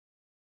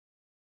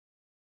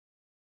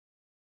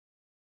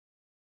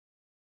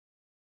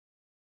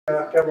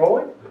Get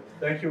rolling.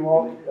 Thank you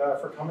all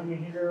for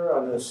coming here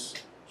on this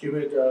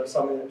humid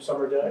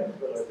summer day,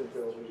 but I think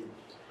it'll be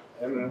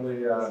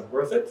eminently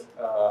worth it.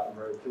 I'm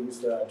very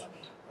pleased that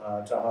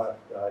Taha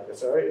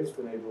Yasseri has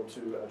been able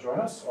to join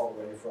us all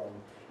the way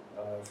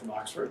from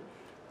Oxford.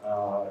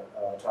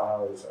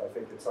 Taha is, I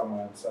think, in some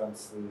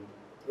sense, the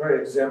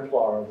very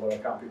exemplar of what a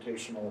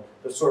computational,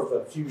 the sort of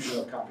the fusion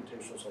of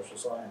computational social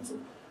science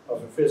and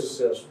of a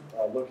physicist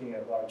looking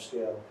at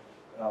large-scale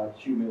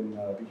human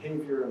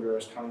behavior in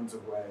various kinds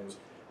of ways.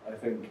 I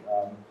think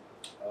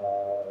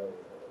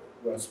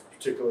what's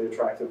particularly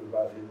attractive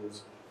about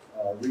his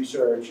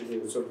research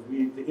is sort of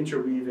the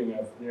interweaving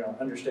of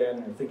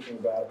understanding and thinking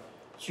about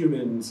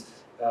humans,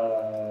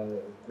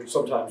 which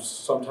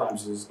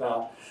sometimes is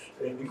not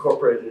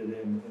incorporated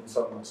in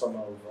some of the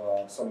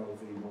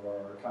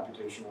more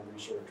computational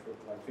research, but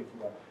like thinking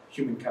about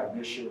human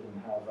cognition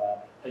and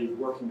how you're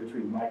working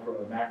between micro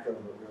and macro,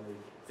 but really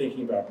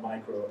thinking about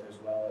micro as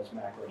well as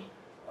macro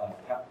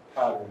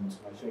patterns.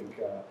 And I think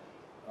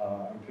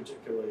I'm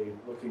particularly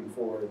looking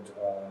forward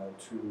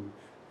to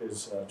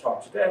his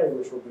talk today,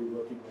 which will be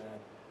looking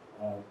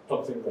at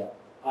something that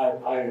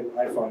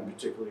I find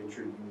particularly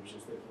intriguing, which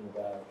is thinking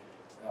about,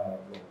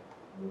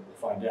 we'll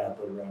find out,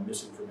 but around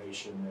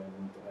misinformation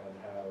and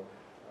how,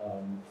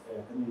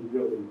 and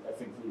really, I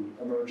think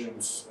the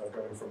emergence of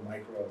going from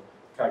micro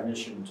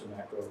cognition to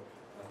macro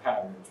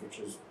patterns, which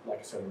is, like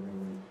I said, a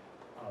really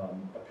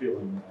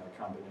appealing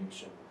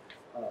combination.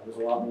 There's a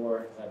lot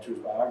more to his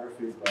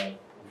biography, but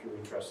if you're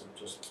interested,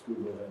 just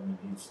Google him, and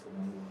he's the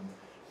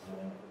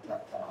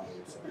 #1 Taha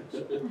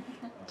Yasseri.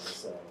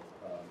 So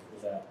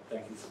with that,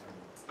 thank you for coming.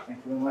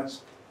 Thank you very much.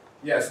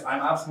 Yes,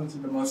 I'm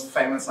absolutely the most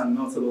famous and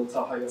notable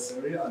Taha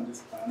Yasseri on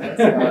this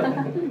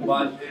planet,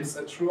 but it's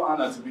a true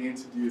honor to be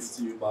introduced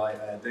to you by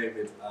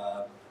David,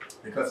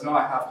 because now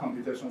I have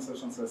computational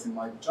social science in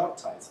my job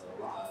title,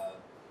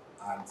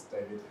 and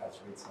David has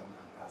written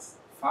and has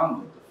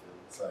founded the field.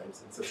 So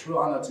it's a true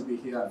honor to be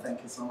here, and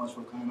thank you so much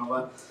for coming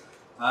over.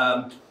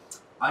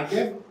 I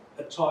gave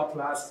a talk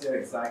last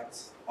year,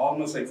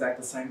 almost exact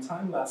the same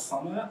time, last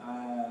summer,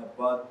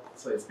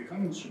 so it's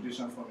becoming a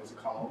tradition for me to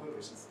come over,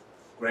 which is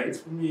great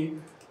for me.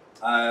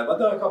 But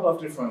there are a couple of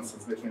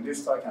differences between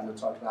this talk and the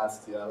talk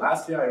last year.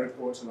 Last year I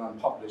reported on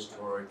published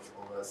work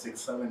over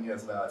 6-7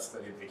 years where I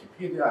studied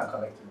Wikipedia and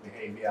collected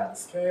behavior at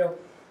scale.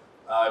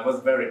 I was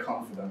very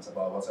confident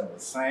about what I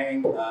was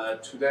saying.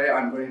 Today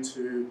I'm going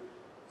to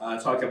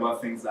talk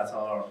about things that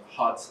are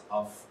hot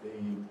off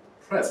the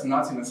press,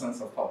 not in the sense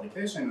of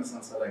publication, in the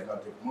sense that I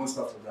got most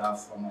of the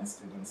drafts from my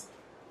students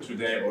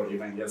today or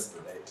even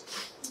yesterday.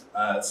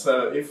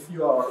 So if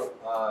you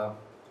are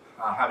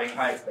having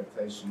high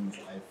expectations,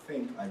 I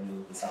think I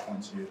will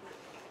disappoint you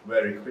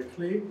very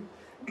quickly.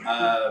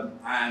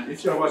 And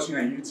if you're watching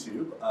on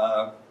YouTube,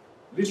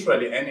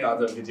 literally any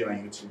other video on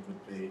YouTube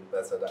would be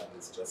better than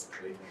this. Just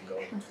click and go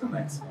to the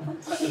next one.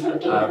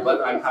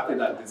 But I'm happy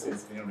that this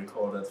is being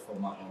recorded for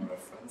my own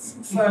reference.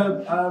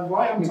 So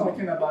why I'm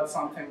talking about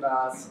something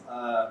that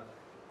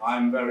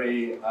I'm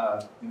very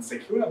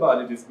insecure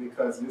about it is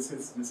because this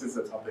is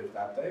a topic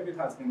that David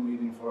has been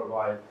leading for a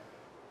while,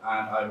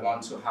 and I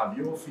want to have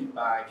your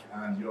feedback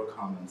and your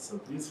comments. So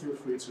please feel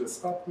free to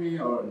stop me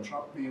or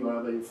interrupt me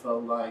wherever you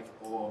feel like,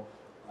 or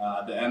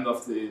at the end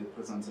of the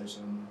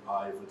presentation,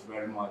 I would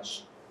very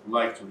much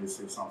like to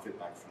receive some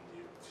feedback from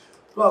you.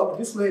 Well,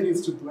 this lady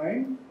is to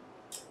blame.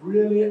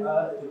 Really,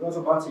 it was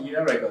about a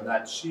year ago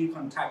that she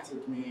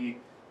contacted me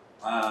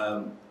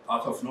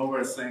out of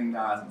nowhere saying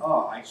that,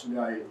 oh, actually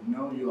I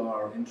know you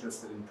are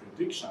interested in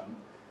prediction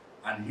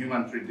and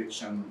human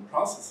prediction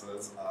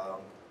processes.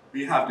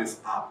 We have this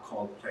app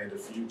called Play the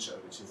Future,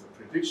 which is a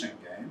prediction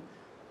game.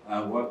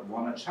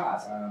 Want to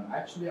chat? And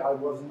actually, I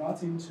was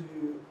not into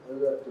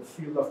the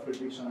field of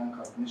prediction and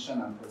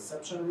cognition and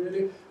perception,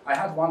 really. I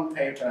had one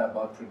paper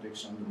about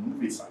prediction, the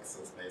movie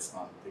success, based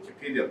on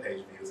Wikipedia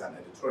page views and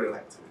editorial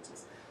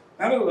activities.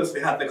 Nevertheless, we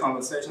had the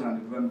conversation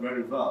and it went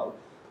very well.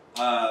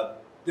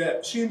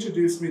 She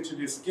introduced me to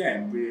this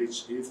game,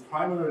 which is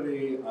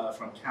primarily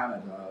from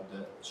Canada.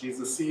 She's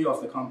the CEO of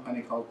the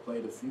company called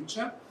Play the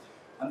Future.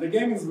 And the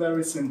game is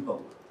very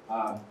simple.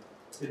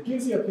 It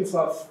gives you a piece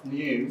of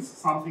news,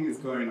 something is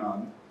going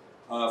on.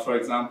 For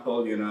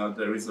example,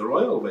 there is a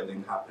royal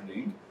wedding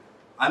happening,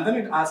 and then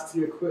it asks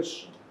you a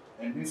question.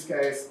 In this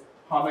case,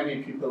 how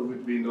many people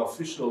would be in the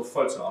official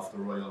photo of the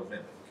royal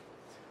wedding?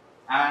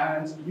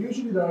 And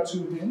usually there are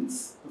two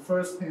hints. The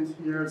first hint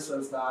here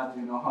says that,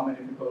 how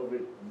many people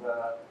would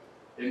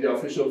in the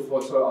official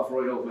photo of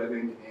royal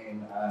wedding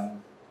in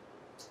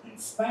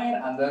Spain,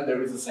 and then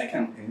there is a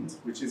second hint,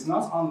 which is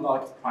not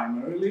unlocked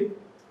primarily,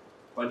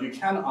 but you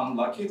can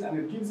unlock it, and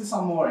it gives you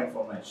some more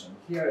information.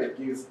 Here it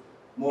gives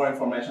more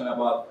information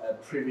about a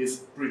previous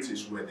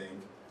British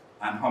wedding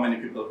and how many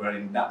people were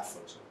in that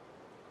photo.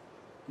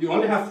 You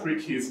only have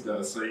 3 keys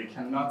though, so you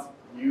cannot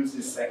use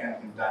this second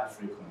hint that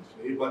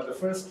frequently, but the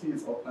first key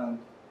is open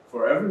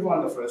for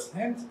everyone, the first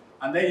hint,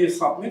 and then you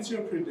submit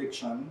your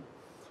prediction,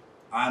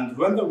 and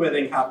when the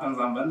wedding happens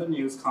and when the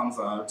news comes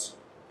out,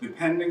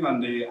 depending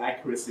on the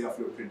accuracy of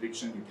your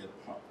prediction, you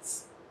get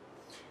points.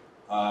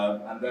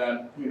 And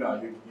then, you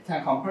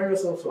can compare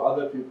yourself to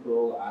other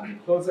people, and the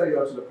closer you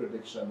are to the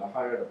prediction, the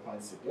higher the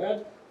points you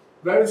get.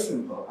 Very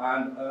simple.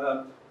 And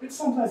it's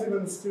sometimes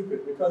even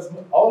stupid, because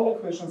all the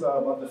questions are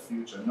about the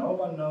future. No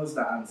one knows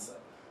the answer.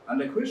 And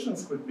the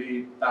questions could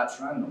be that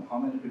random. How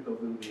many people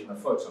will be in a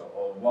photo?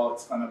 Or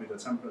what's going to be the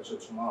temperature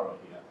tomorrow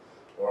here?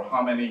 Or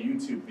how many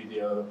YouTube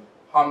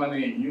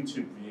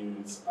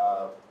views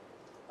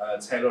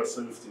Taylor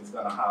Swift is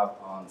going to have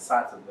on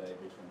Saturday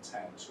between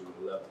 10 to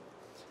 11.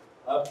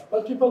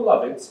 But people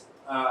love it.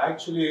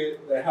 Actually,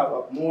 they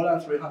have more than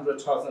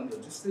 300,000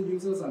 registered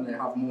users, and they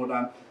have more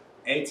than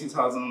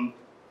 80,000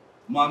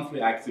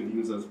 monthly active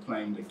users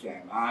playing the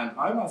game. And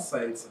I must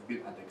say it's a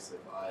bit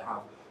addictive. I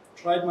have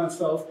tried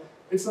myself.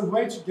 It's a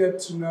way to get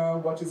to know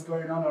what is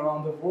going on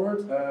around the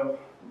world,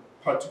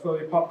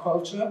 particularly pop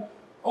culture.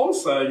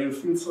 Also, you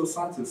feel so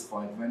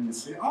satisfied when you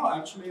see, oh,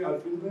 actually,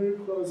 I've been very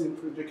close in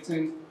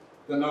predicting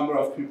the number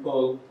of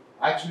people.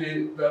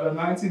 Actually, there were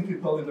 19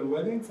 people in the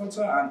wedding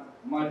photo, and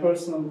my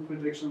personal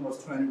prediction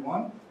was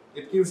 21.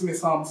 It gives me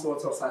some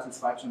sort of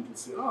satisfaction to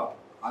see, oh,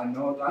 I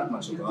know that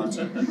much about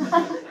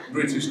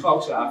British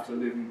culture after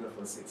living there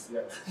for 6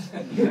 years.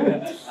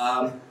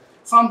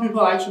 Some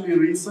people actually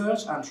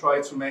research and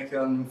try to make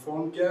an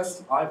informed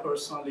guess. I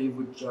personally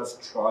would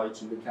just try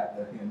to look at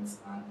the hints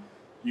and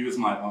use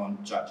my own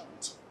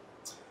judgment.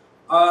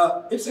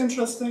 It's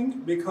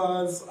interesting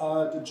because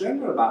the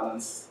gender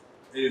balance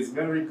is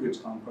very good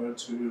compared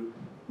to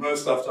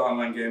most of the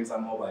online games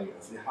and mobile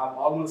games. You have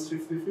almost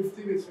 50-50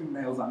 between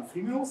males and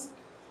females.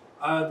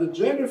 The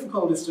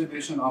geographical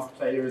distribution of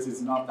players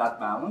is not that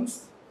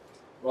balanced.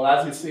 Well,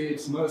 as you see,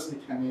 it's mostly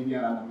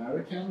Canadian and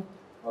American.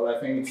 Well, I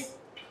think it's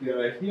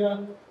clear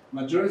here.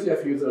 Majority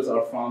of users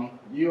are from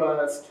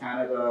US,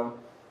 Canada,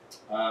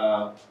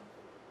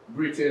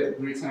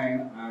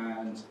 Britain,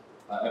 and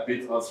a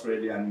bit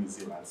Australia and New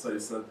Zealand. So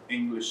it's an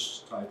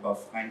English type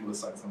of,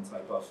 Anglo-Saxon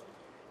type of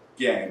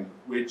game,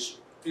 which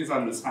is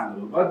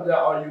understandable. But there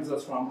are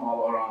users from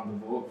all around the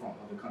world, from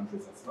other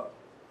countries as well.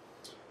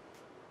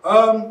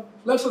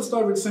 Let's just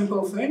start with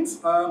simple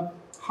things.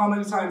 How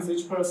many times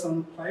each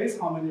person plays,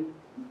 how many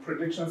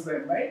predictions they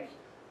make.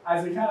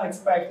 As you can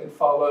expect, it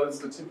follows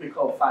the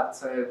typical fat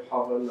tail,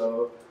 hover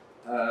low,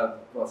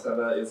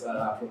 whatever is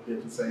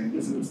appropriate to say in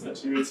this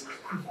institute.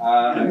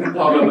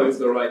 Hover low is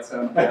the right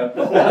term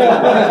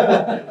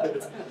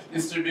here.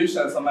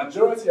 Distribution, so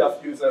majority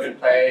of users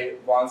play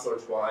once or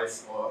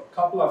twice, or a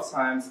couple of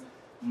times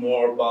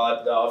more,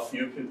 but there are a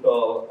few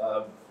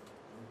people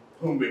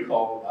whom we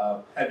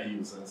call heavy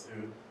users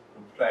who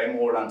play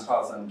more than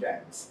 1,000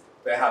 games.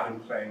 They have been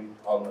playing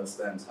almost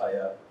the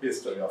entire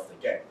history of the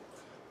game.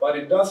 But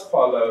it does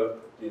follow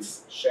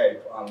this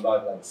shape on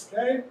log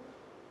scale.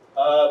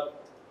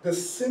 The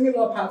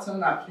similar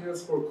pattern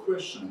appears for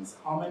questions.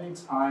 How many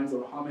times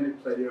or how many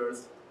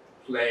players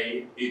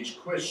play each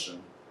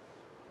question?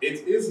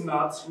 It is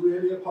not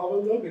really a power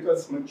law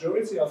because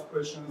majority of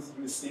questions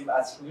receive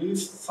at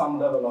least some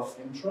level of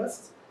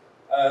interest.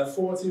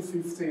 40,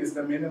 50 is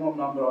the minimum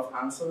number of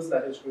answers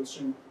that each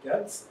question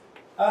gets.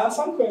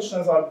 Some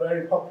questions are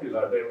very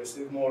popular. They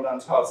receive more than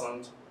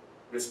 1,000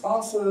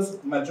 responses.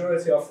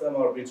 Majority of them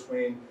are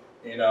between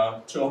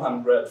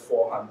 200,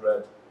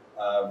 400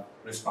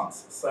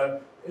 responses.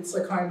 So it's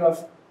a kind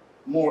of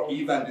more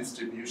even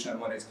distribution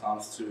when it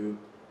comes to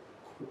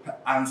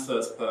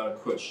answers per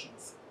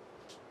questions.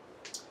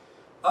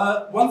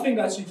 One thing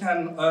that you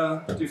can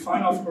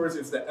define, of course,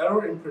 is the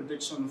error in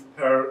prediction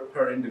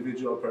per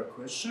individual per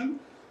question.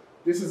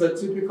 This is a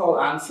typical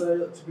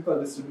answer, typical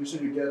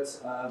distribution you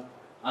get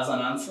as an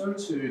answer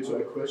to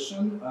a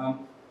question.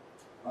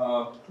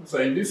 So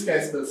in this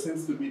case, there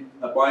seems to be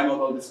a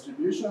bimodal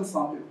distribution.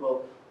 Some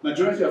people,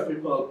 majority of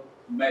people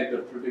made the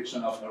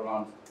prediction of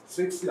around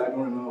 60. I don't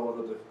remember what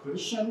was the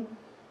question.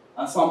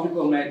 And some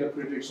people made the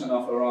prediction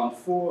of around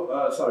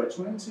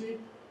 20.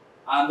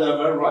 And they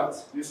were right.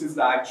 This is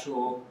the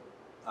actual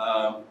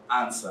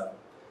answer.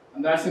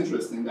 And that's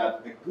interesting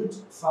that a good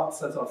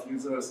subset of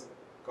users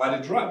got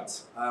it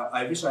right.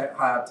 I wish I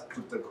had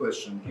put the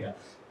question here.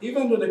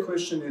 Even though the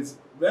question is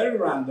very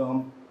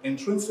random,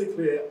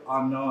 intrinsically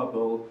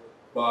unknowable,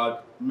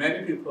 but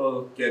many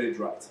people get it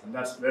right. And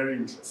that's very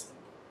interesting.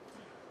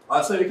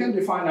 So you can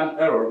define an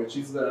error, which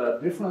is the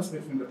difference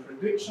between the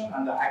prediction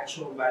and the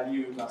actual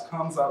value that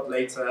comes out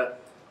later,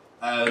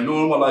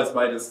 normalized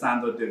by the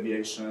standard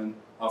deviation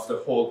of the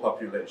whole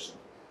population.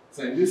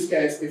 So in this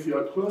case, if you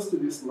are close to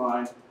this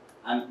line,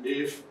 and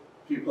if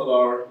people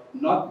are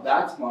not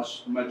that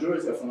much,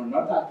 majority of them are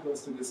not that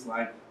close to this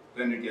line,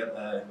 then you get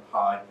a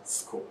high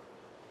score.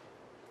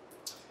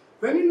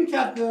 When you look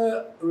at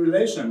the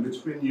relation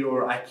between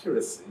your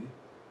accuracy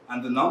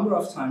and the number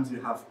of times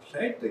you have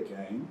played the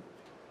game,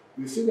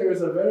 you see there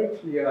is a very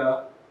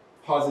clear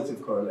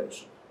positive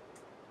correlation,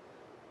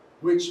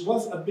 which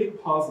was a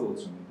big puzzle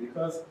to me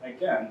because,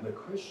 again, the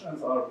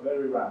questions are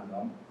very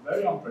random,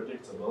 very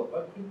unpredictable,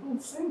 but people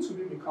seem to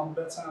become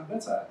better and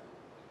better.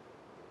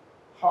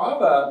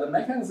 However, the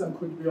mechanism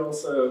could be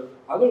also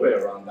other way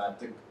around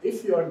that.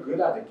 If you are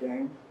good at a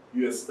game,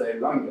 you stay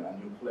longer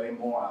and you play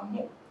more and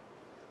more.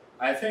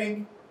 I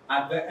think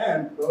at the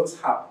end,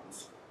 both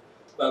happens.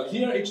 Well,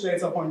 here each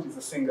data point is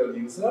a single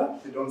user.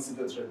 You don't see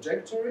the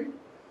trajectory.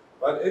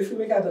 But if you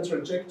look at the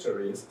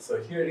trajectories,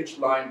 so here each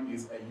line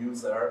is a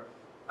user,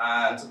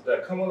 and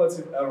the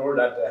cumulative error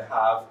that they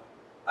have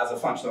as a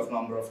function of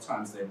number of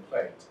times they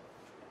played.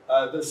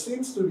 There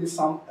seems to be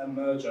some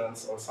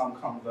emergence or some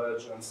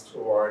convergence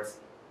towards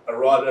a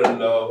rather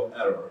low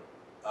error.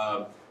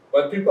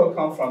 But people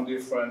come from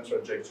different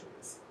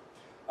trajectories.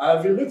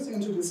 We looked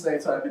into this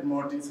data a bit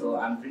more detail,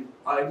 and we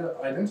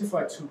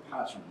identified two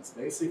patterns.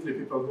 Basically,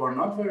 people who are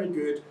not very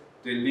good,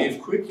 they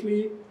leave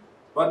quickly,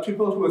 but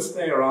people who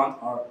stay around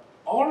are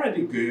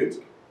already good,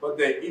 but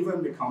they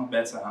even become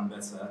better and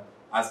better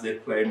as they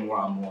play more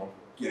and more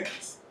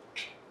games.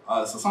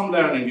 So some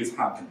learning is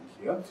happening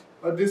here,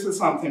 but this is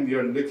something we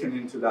are looking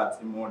into that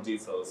in more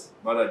details,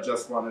 but I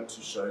just wanted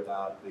to show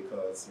that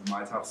because you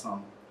might have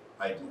some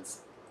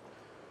ideas.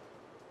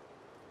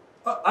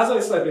 As I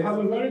said, we have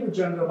a very good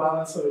gender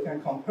balance, so we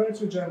can compare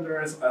two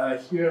genders.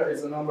 Here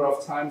is the number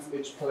of times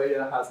each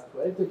player has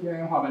played the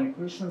game, how many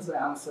questions they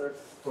answered.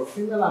 For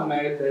female and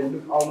male, they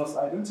look almost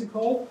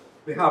identical.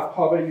 We have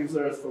power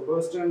users for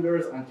both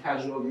genders and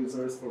casual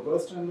users for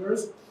both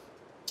genders.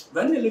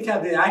 When we look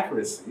at the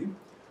accuracy,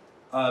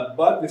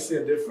 but we see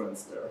a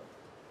difference there.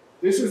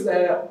 This is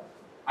the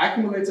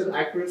accumulated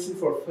accuracy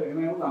for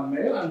female and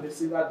male, and we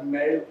see that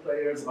male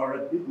players are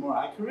a bit more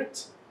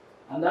accurate.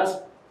 And that's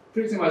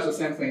pretty much the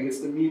same thing.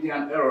 It's the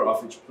median error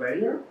of each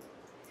player.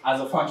 As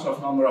a function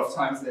of number of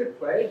times they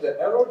play, the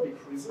error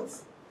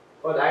decreases,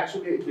 but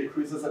actually it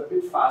decreases a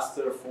bit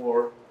faster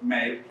for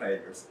male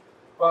players.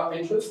 But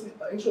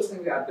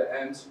interestingly, at the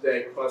end,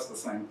 they cross the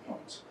same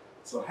point.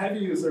 So heavy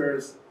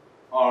users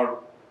are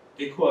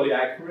equally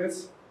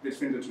accurate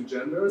between the two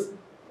genders.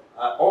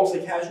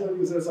 Also, casual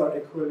users are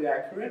equally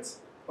accurate,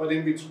 but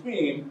in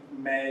between,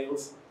 male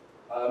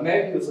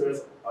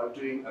users are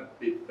doing a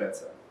bit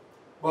better.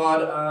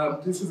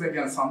 But this is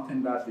again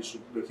something that we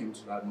should look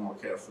into that more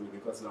carefully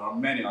because there are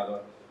many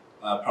other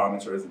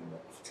parameters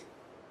involved.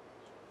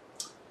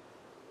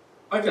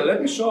 Okay,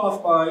 let me show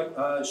off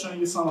by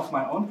showing you some of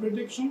my own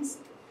predictions.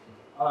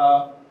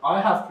 I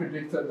have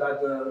predicted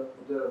that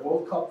the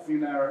World Cup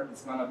winner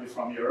is going to be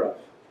from Europe.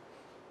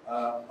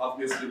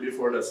 Obviously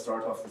before the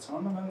start of the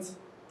tournament.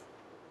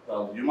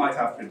 Well, you might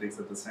have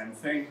predicted the same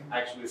thing.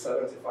 Actually,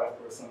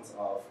 75%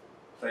 of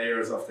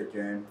players of the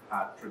game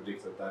had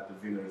predicted that the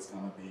winner is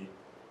going to be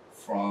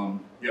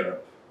from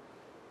Europe.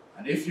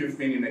 And if you've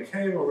been in a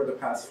cave over the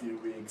past few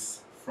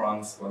weeks,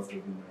 France was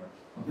the winner.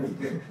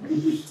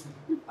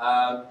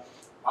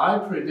 I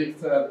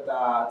predicted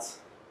that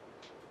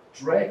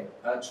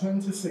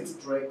 26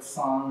 Drake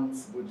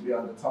songs would be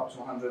on the top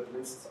 200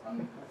 list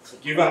on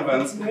Given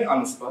Wednesday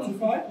on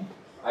Spotify.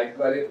 I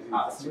got it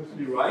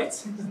absolutely right.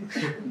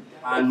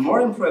 And more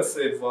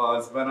impressive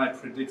was when I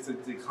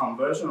predicted the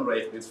conversion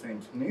rate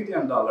between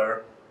Canadian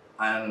dollar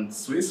and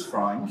Swiss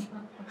franc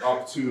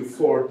up to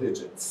 4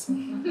 digits.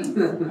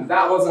 And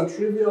that wasn't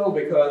trivial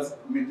because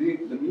the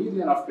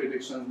median of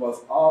predictions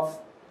was off,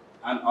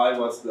 and I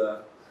was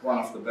one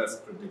of the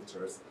best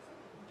predictors.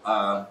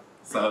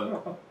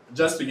 So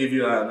just to give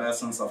you an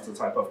essence of the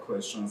type of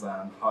questions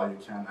and how you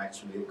can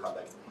actually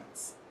collect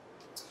points.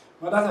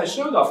 Now that I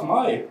showed off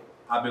my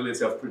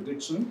ability of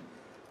prediction,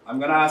 I'm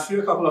going to ask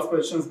you a couple of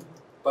questions,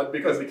 but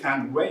because we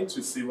can't wait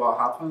to see what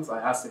happens,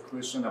 I asked a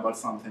question about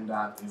something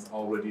that is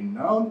already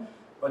known,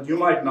 but you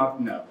might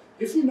not know.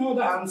 If you know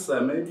the answer,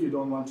 maybe you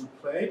don't want to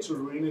play to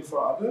ruin it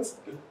for others,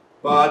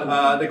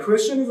 but the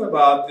question is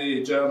about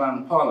the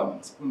German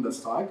parliament,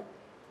 Bundestag.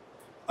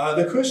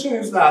 The question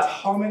is that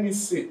how many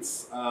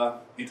seats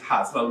it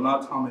has. Well,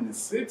 not how many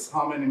seats,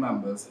 how many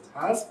members it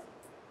has.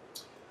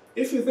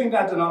 If you think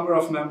that the number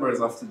of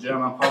members of the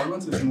German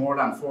parliament is more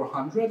than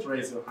 400,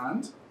 raise your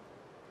hand.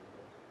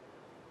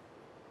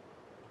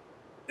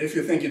 If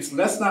you think it's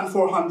less than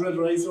 400,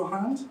 raise your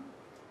hand.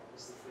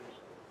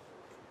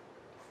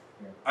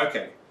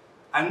 Okay.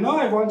 And now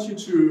I want you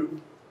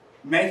to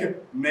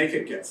make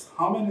a guess.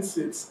 How many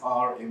seats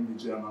are in the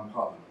German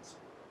parliament?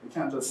 You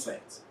can't just say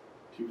it.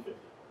 250.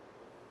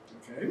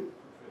 Okay.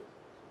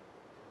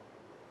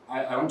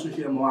 I want to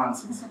hear more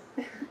answers.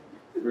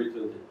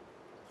 320.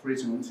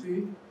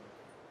 320.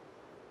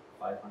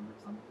 500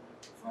 something.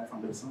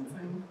 500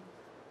 something.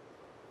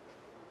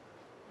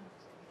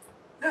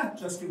 Yeah,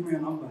 just give me a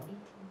number.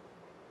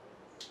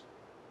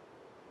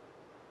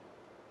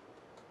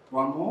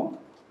 One more?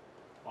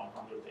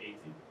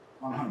 180.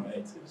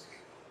 180.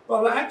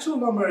 Well, the actual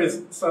number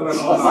is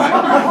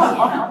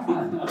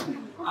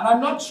 709. And I'm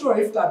not sure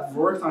if that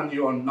worked on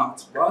you or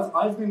not, but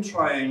I've been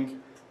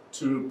trying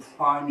to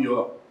prime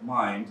your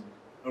mind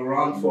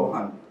around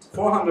 400.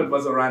 400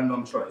 was a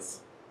random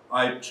choice.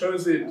 I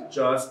chose it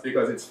just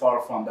because it's far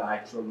from the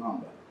actual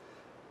number.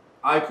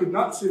 I could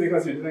not see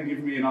because you didn't give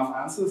me enough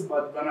answers,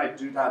 but when I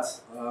do that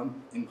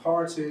in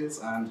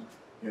parties and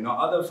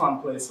other fun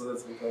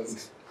places,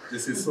 because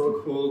this is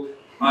so cool,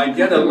 I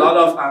get a lot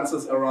of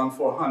answers around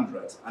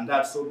 400, and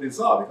that's so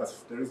bizarre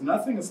because there is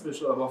nothing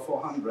special about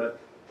 400.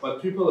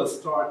 but people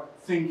start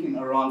thinking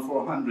around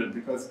 400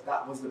 because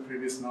that was the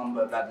previous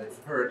number that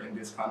they've heard in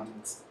this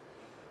context.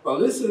 Well,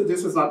 this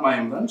is not my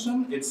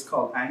invention. It's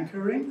called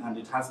anchoring, and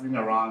it has been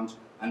around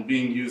and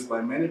being used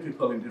by many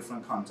people in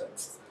different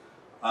contexts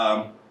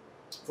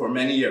for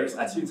many years.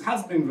 Actually, it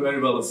has been very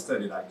well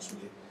studied,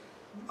 actually.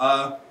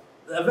 A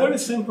very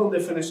simple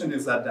definition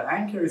is that the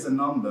anchor is a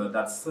number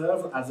that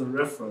serves as a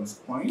reference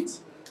point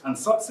and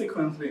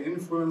subsequently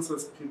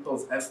influences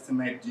people's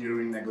estimate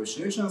during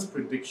negotiations,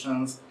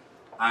 predictions,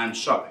 and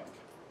shopping.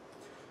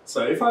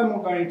 So if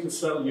I'm going to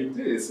sell you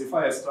this, if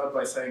I start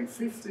by saying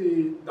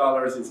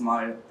 $50 is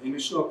my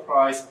initial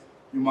price,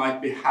 you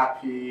might be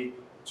happy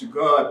to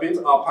go a bit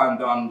up and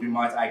down, we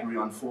might agree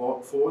on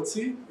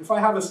 40. If I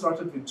have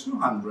started with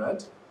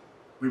 200,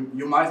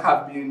 you might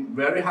have been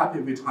very happy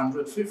with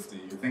 150.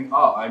 You think,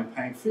 oh, I'm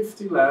paying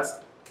 50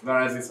 less,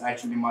 whereas it's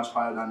actually much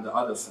higher than the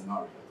other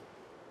scenario.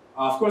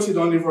 Of course, it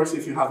only works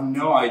if you have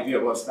no idea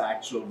what's the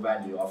actual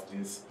value of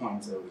this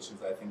pointer, which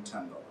is, I think,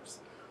 $10.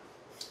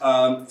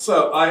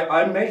 So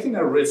I'm making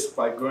a risk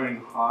by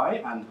going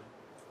high and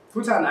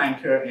put an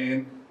anchor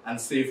in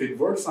and see if it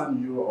works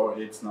on you or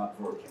it's not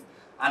working.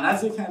 And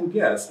as you can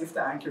guess, if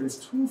the anchor is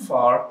too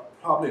far,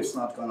 probably it's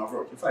not going to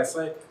work. If I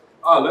say,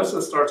 oh, let's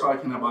just start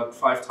talking about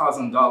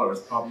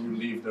 $5,000, probably you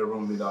leave the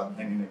room without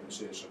any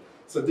negotiation.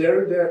 So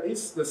there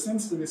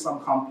seems to be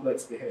some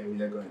complex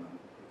behavior going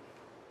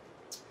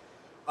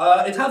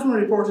on. It has been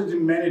reported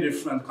in many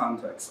different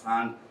contexts,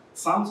 and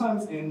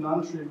sometimes in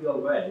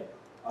non-trivial way.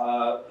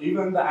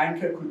 Even the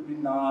anchor could be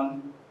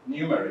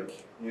non-numeric,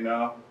 you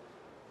know.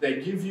 They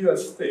give you a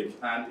stick,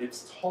 and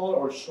it's tall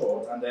or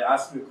short, and they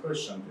ask you a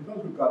question. People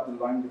who got the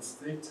longest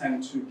stick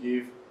tend to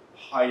give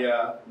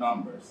higher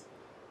numbers.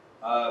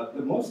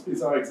 The most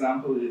bizarre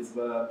example is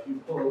where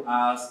people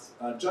asked,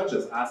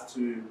 judges asked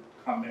to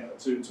come in,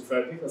 to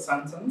verdict a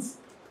sentence,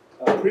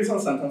 a prison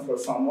sentence for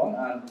someone,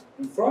 and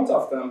in front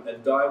of them a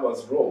die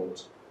was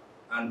rolled.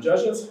 And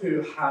judges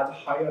who had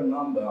higher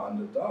number on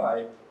the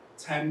die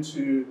tend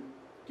to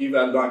give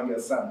a longer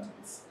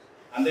sentence.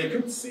 And they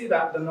could see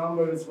that the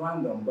number is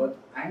random, but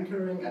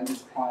anchoring and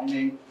this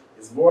priming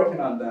is working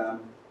on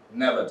them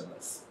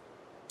nevertheless.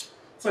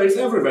 So it's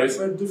everywhere, it's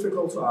very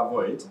difficult to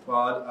avoid,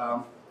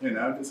 but you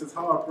know, this is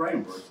how our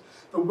brain works.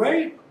 The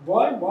way,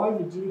 why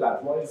we do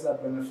that, why is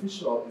that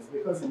beneficial, is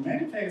because in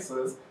many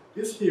cases,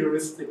 this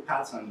heuristic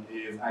pattern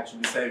is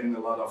actually saving a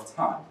lot of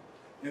time.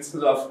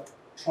 Instead of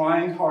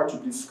trying hard to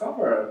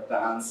discover the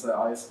answer,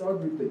 I start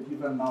with the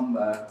given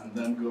number and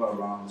then go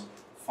around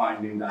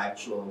finding the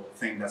actual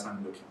thing that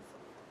I'm looking for.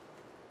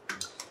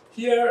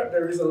 Here,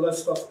 there is a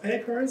list of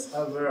papers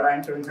where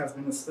anchoring has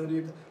been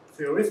studied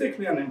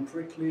theoretically and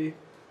empirically.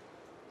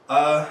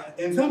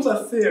 In terms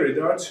of theory,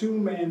 there are two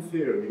main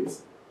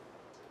theories.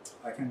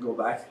 I can go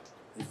back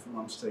if you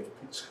want to take a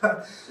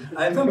picture.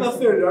 In terms of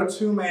theory, there are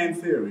two main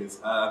theories.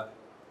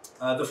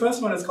 The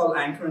first one is called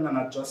anchoring and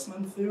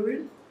adjustment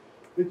theory,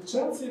 which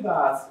tells you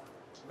that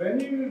when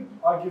you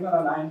are given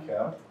an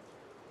anchor,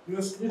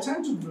 you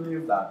tend to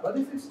believe that, but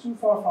if it's too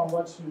far from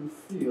what you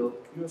feel,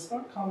 you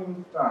start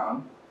coming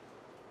down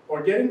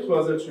or getting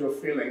closer to your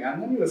feeling,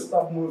 and then you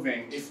stop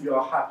moving if you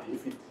are happy,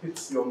 if it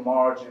hits your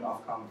margin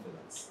of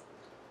confidence.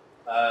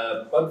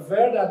 But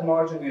where that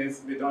margin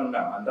is, we don't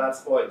know, and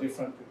that's why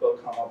different people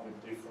come up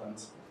with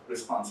different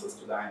responses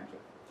to the anchor.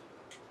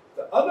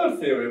 The other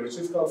theory, which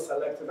is called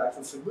selective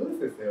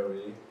accessibility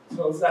theory,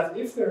 shows that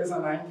if there is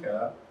an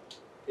anchor,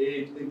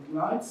 it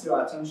ignites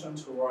your attention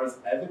towards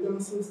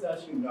evidences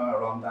that you know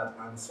around that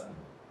answer.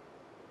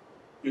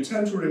 You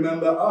tend to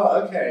remember,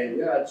 oh, okay,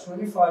 yeah,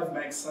 25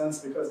 makes sense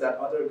because that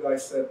other guy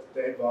said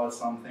they bought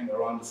something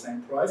around the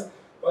same price,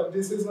 but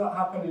this is not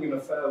happening in a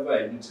fair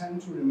way. You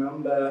tend to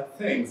remember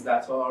things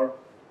that are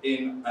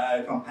in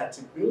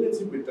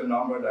compatibility with the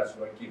number that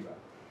you are given.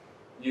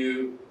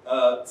 You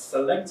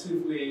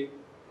selectively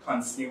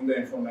consume the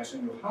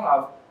information you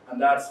have,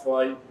 and that's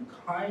why you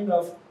kind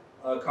of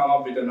come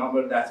up with a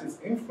number that is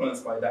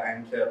influenced by the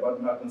anchor, but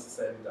not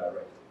necessarily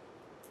directly.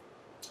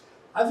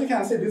 As you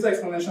can see, these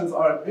explanations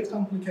are a bit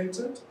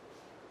complicated,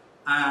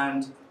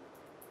 and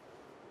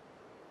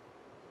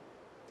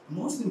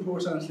most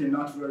importantly,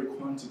 not very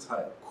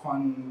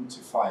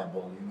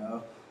quantifiable, you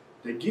know.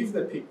 They give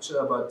the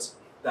picture, but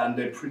then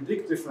they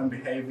predict different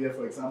behavior.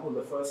 For example,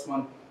 the first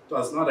one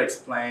does not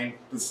explain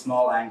the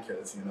small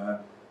anchors, you know.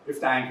 If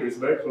the anchor is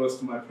very close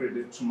to my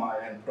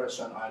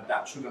impression,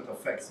 that shouldn't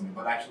affect me.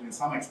 But actually, in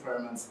some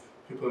experiments,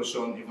 people have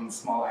shown even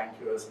small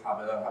anchors have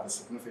a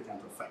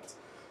significant effect.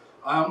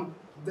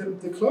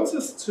 The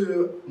closest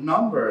to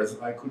numbers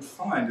I could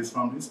find is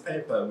from this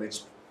paper,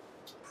 which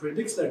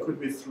predicts there could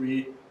be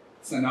three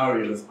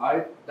scenarios.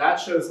 That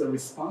shows the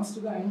response to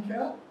the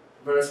anchor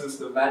versus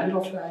the value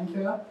of the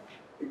anchor.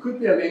 It could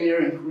be a linear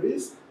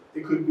increase.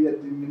 It could be a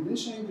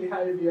diminishing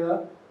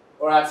behavior.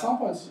 Or at some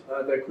point,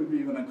 there could be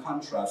even a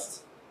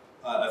contrast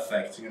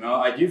effect. You know,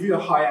 I give you a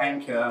high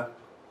anchor,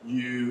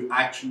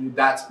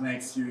 that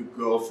makes you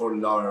go for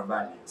lower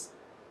values,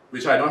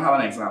 which I don't have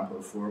an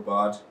example for,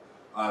 but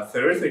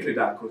theoretically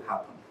that could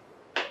happen.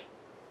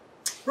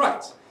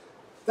 Right.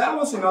 that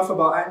was enough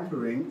about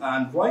anchoring.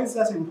 And why is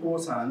that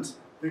important?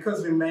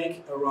 Because we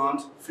make around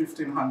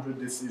 1,500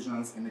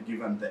 decisions in a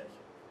given day.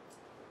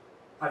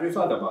 Have you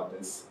thought about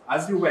this?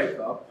 As you wake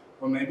up,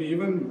 or maybe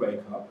even you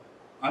wake up,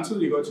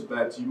 until you go to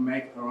bed, you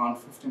make around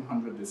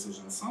 1,500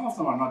 decisions. Some of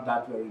them are not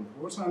that very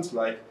important,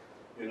 like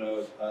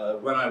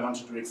when I want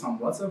to drink some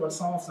water, but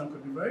some of them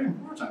could be very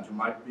important. You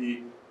might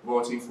be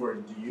voting for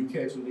the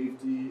UK to leave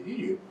the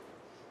EU.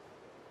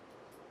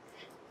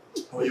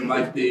 Or you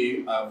might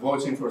be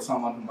voting for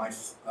someone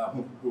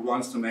who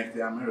wants to make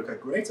the America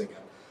great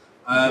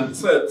again.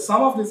 So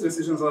some of these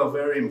decisions are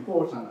very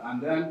important,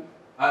 and then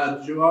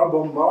you are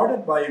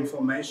bombarded by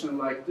information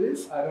like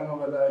this. I don't know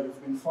whether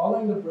you've been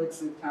following the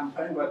Brexit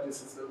campaign, but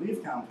this is the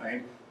Leave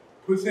campaign,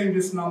 putting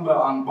this number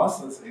on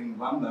buses in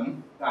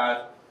London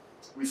that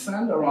we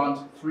send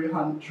around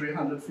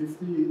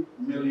 350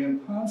 million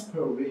pounds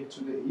per week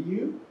to the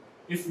EU.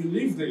 If we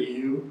leave the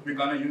EU, we're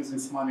going to use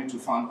this money to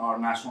fund our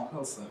national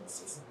health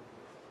services.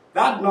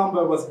 That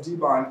number was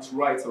debunked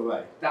right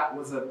away. That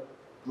was a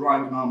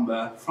wrong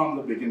number from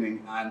the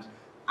beginning, and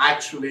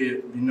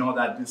actually we know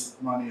that this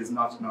money is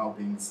not now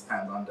being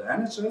spent on the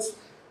NHS,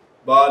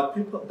 but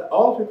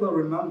all people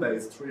remember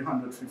is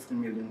 350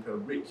 million per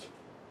week.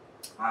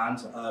 And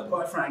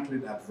quite frankly,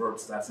 that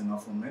works. That's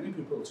enough for many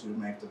people to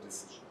make the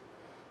decision.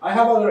 I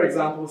have other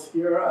examples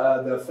here,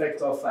 the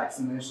effect of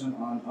vaccination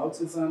on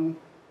autism,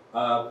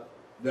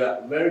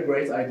 the very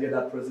great idea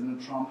that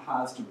President Trump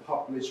has to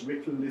publish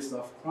weekly list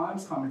of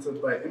crimes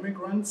committed by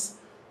immigrants.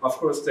 Of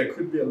course, there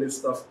could be a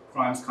list of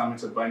crimes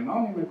committed by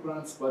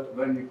non-immigrants, but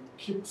when you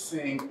keep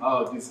seeing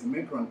these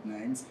immigrant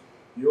names,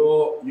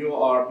 you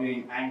are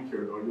being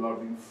anchored, or you are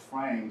being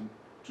framed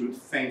to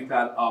think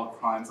that our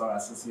crimes are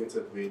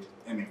associated with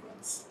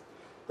immigrants.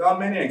 There are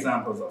many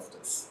examples of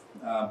this.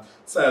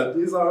 So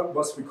these are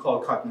what we call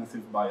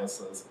cognitive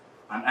biases,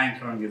 and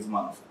anchoring is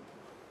one of them.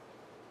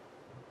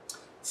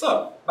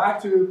 So,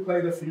 back to play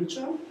the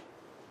future.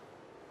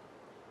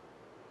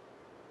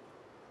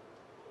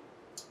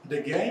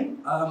 The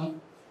game.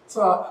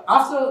 So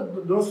after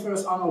those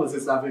first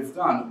analyses that we've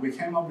done, we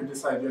came up with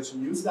this idea to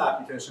use the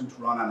application to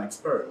run an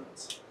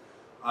experiment.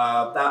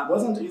 That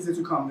wasn't easy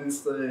to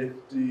convince the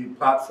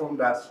platform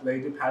that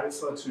Lady Paris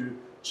saw to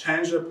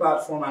change the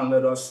platform and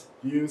let us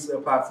use the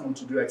platform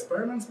to do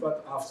experiments,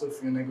 but after a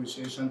few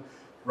negotiation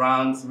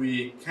rounds,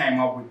 we came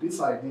up with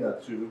this idea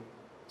to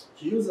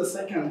use a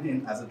second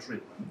hint as a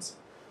treatment.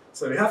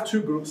 So we have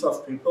two groups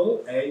of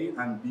people, A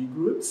and B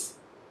groups,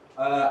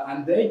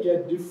 and they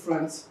get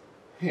different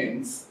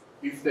hints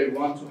if they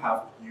want to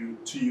have you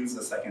to use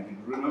the second hint.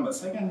 Remember,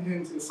 second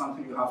hint is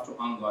something you have to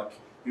unlock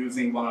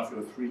using one of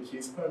your 3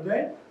 keys per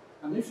day.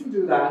 And if you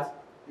do that,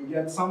 you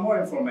get some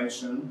more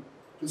information.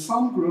 To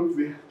some group,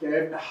 we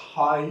gave a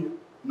high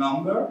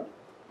number,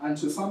 and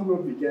to some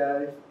group, we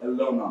gave a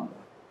low number.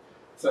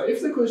 So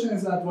if the question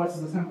is that what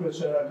is the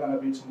temperature going to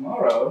be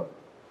tomorrow,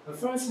 the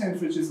first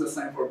hint, which is the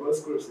same for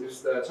both groups,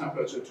 is the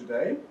temperature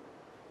today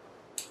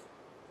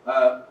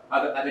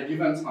at a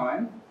given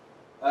time.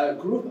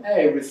 Group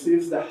A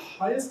receives the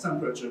highest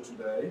temperature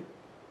today,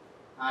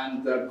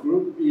 and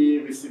Group B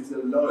receives the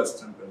lowest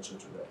temperature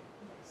today.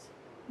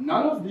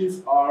 None of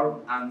these are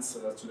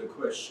answers to the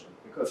question,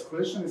 because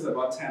question is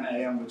about 10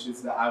 a.m., which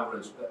is the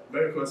average,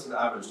 very close to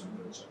the average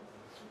temperature.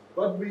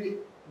 But we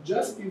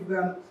just give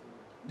them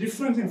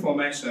different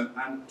information,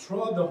 and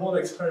throughout the whole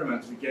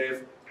experiment, we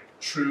gave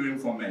true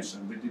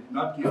information. We did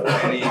not give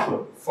any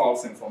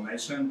false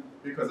information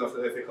because of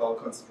the ethical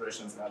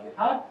considerations that we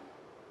had.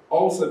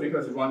 Also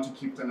because we want to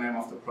keep the name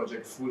of the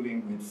project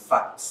fooling with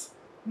facts,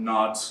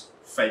 not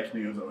fake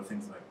news or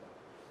things like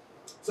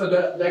that. So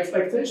the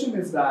expectation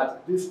is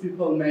that these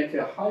people make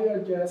a higher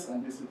guess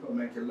and these people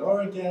make a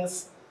lower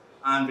guess,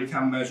 and we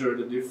can measure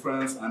the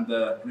difference and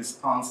the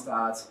response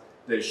that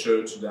they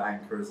show to the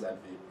anchors that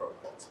we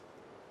provide.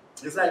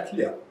 Is that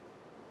clear?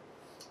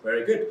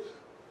 Very good.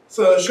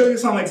 So I'll show you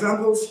some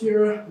examples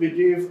here. We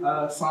give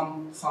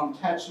some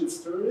catchy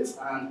stories,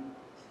 and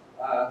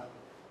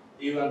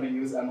even we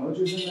use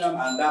emojis in them,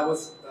 and that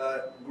was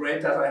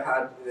great that I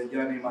had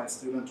Yanni, my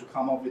student, to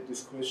come up with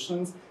these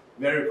questions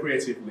very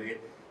creatively,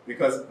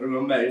 because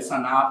remember, it's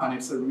an app and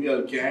it's a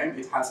real game.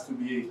 It has to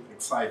be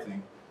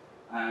exciting.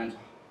 And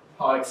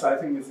how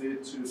exciting is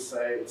it to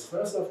say it's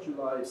 1st of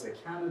July, it's a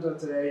Canada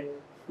Day,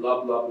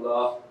 blah, blah,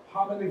 blah.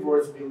 How many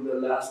words will the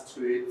last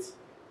tweet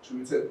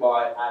tweeted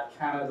by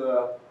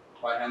 @Canada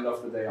by end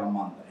of the day on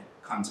Monday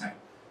contain?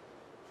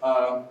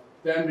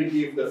 Then we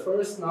give the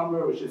first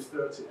number, which is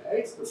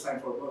 38, the same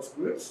for both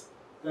groups.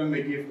 Then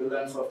we give the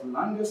length of the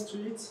longest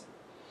tweet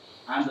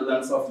and the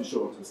length of the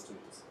shortest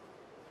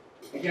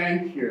tweet.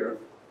 Again here.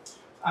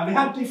 And we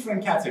have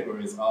different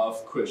categories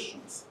of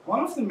questions. One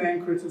of the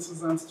main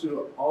criticisms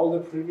to all the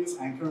previous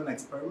anchoring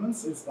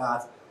experiments is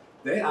that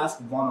they ask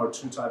 1 or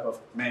 2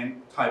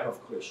 main type of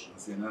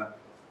questions. You know,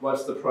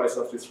 what's the price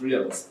of this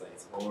real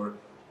estate? Or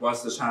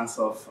what's the chance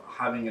of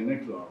having a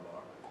nuclear war?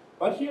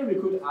 But here we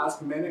could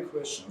ask many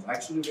questions.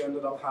 Actually, we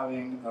ended up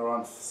having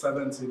around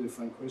 70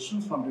 different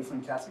questions from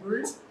different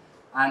categories,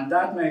 and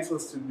that makes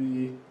us to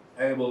be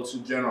able to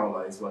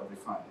generalize what we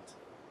find.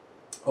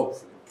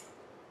 hopefully.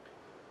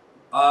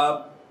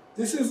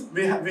 This is,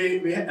 we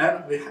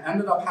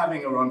ended up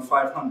having around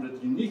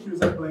 500 unique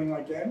users playing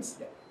our games.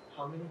 Yeah.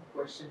 How many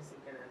questions you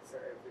can answer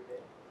every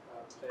day?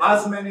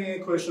 As many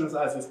questions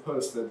as is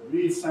posted.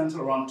 We sent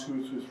around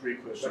 2 to 3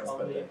 questions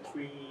per day.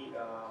 Only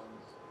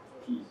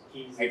 3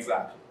 keys.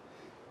 Exactly.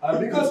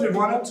 Because we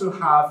wanted to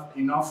have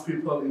enough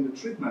people in the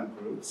treatment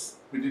groups,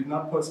 we did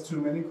not post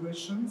too many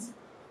questions.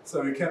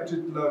 So we kept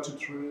it low to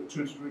 2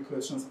 to 3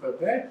 questions per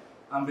day.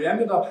 And we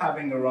ended up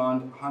having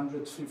around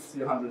 150,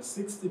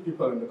 160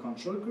 people in the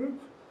control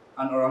group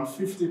and around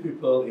 50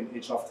 people in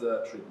each of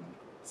the treatment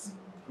groups.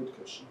 Good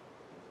question.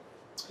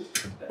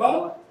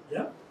 But,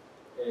 yeah?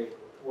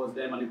 Was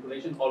the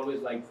manipulation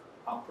always like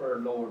upper,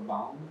 lower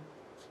bound?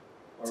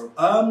 Or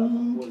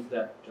was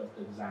that just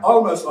an example?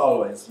 Almost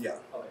always, yeah.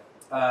 Okay.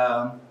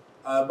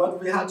 But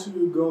we had to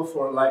go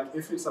for, like,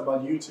 if it's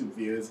about YouTube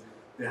views,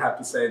 we have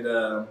to say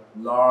the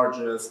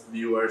largest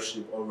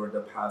viewership over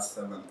the past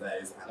 7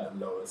 days and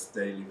the lowest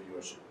daily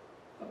viewership.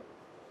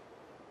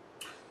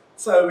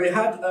 So we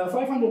had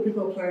 500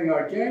 people playing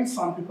our games.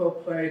 Some people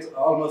played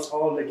almost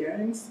all the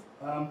games.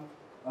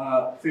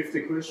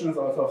 50 questions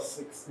out of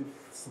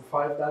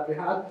 65 that we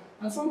had.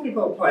 And some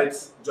people played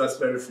just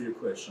very few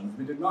questions.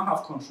 We did not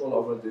have control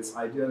over this.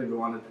 Ideally, we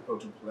wanted people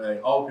to play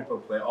all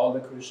the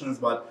questions,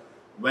 but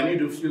when you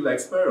do field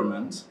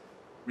experiment,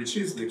 which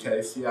is the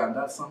case here, and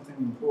that's something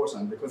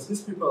important because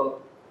these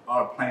people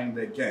are playing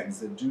their games,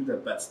 they do their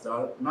best,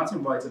 they're not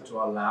invited to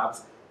our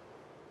labs.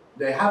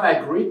 They have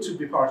agreed to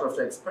be part of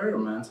the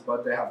experiment,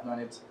 but they have done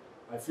it,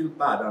 I feel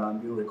bad and I'm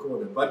being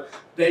recorded, but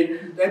they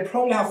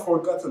probably have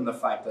forgotten the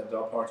fact that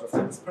they're part of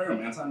the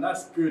experiment, and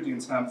that's good in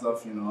terms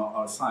of, you know,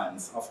 our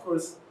science. Of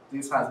course,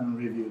 this has been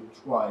reviewed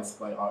twice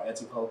by our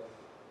ethical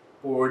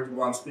board,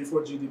 once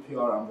before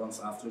GDPR and once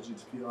after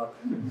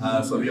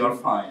GDPR, so we are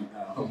fine,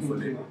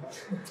 hopefully.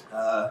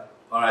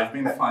 Or I've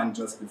been fine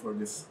just before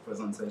this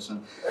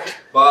presentation.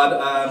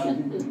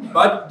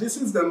 But this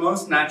is the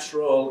most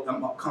natural,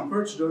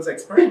 compared to those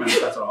experiments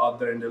that are out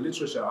there in the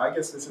literature, I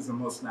guess this is the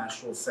most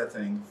natural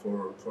setting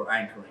for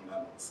anchoring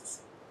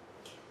analysis.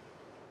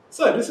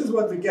 So this is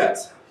what we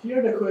get.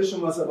 Here the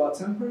question was about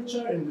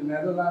temperature in the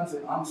Netherlands,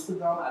 in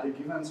Amsterdam, at a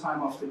given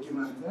time of the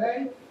given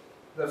day.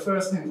 The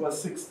first hint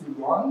was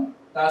 61.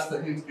 That's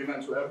the hint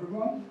given to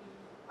everyone.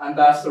 And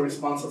that's the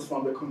responses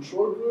from the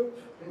control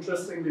group.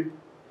 Interestingly,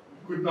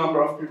 good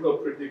number of people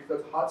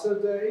predicted hotter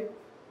day,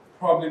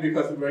 probably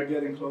because we were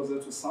getting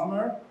closer to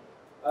summer.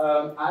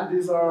 And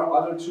these are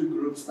other 2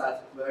 groups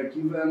that were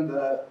given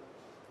the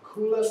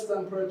coolest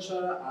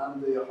temperature and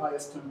the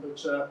highest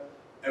temperature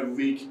a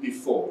week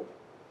before,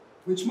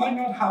 which might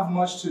not have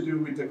much to do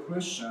with the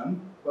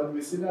question, but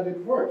we see that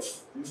it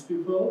works. These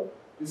people,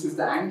 this is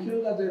the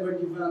angle that they were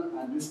given,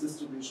 and this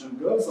distribution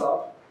goes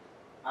up,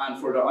 and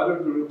for the other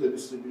group, the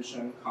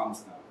distribution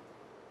comes down.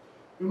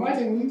 You might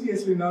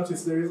immediately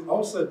notice there is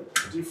also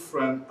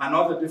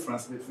another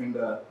difference between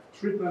the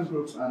treatment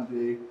groups and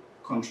the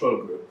control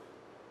group.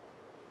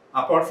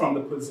 Apart from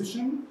the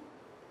position,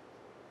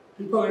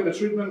 people in the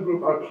treatment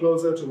group are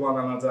closer to one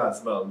another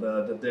as well.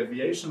 The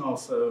deviation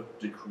also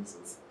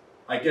decreases.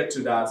 I get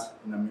to that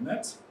in a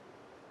minute.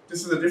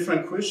 This is a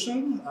different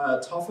question,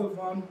 a tougher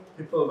one.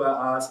 People were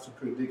asked to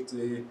predict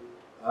the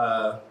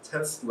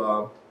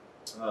Tesla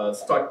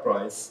stock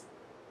price.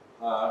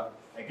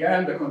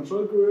 Again, the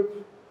control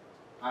group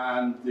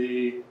and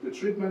the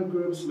treatment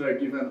groups were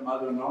given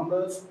other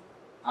numbers,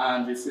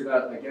 and we see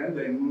that again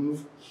they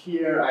move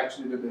here.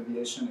 Actually, the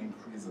deviation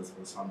increases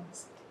for some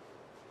reason.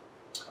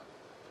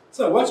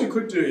 So what you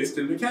could do is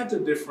to look at the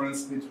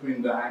difference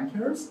between the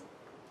anchors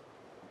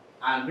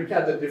and look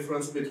at the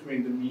difference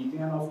between the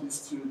median of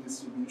these 2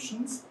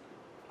 distributions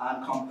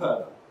and compare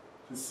them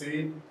to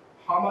see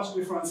how much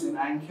difference in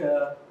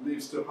anchor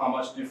leads to how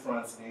much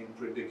difference in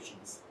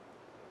predictions.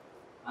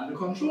 And the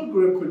control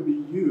group could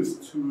be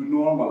used to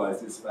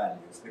normalize these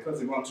values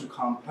because we want to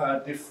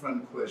compare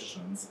different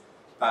questions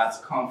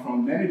that come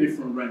from many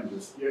different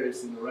ranges. Here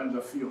it's in the range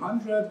of few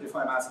hundred. If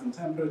I'm asking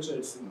temperature,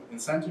 it's in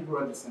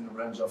centigrade, it's in the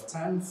range of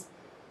tens.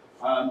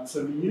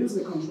 So we use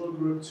the control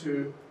group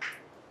to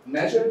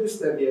measure this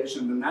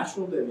deviation, the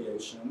natural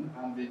deviation,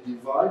 and we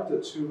divide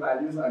the 2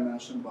 values I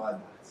mentioned by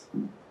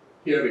that.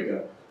 Here we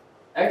go.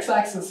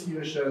 X-axis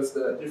here shows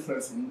the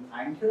difference in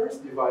anchors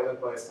divided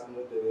by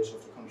standard deviation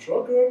of the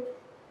control group.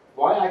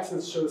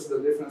 Y-axis shows the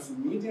difference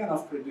in median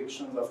of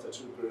predictions of the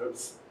 2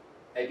 groups,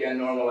 again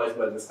normalized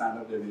by the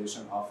standard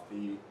deviation of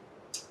the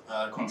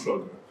control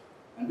group.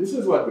 And this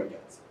is what we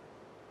get.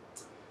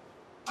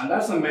 And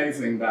that's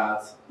amazing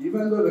that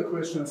even though the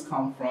questions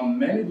come from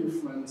many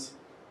different,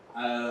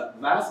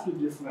 vastly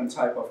different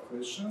type of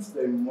questions,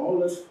 they more or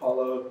less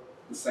follow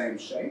the same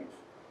shape.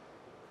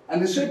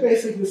 And the shape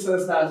basically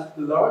says that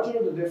the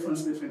larger the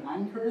difference between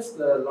anchors,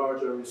 the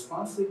larger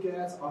response they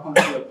get, up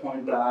until the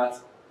point that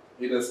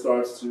it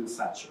starts to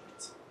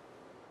saturate.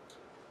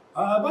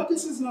 But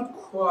this is not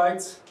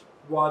quite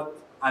what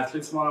at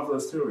least one of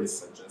those theories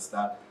suggests,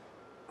 that,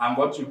 and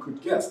what you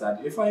could guess,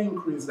 that if I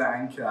increase the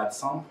anchor at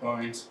some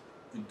point,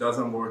 it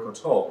doesn't work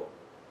at all.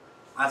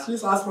 at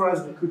least as far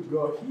as we could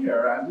go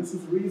here, and this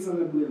is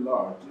reasonably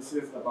large. This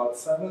is about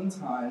 7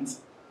 times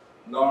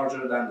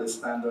larger than the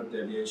standard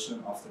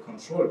deviation of the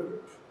control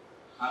group.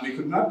 And we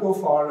could not go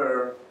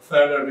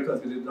further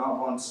because we did not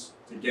want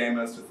the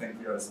gamers to think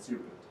we are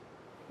stupid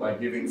by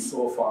giving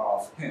so far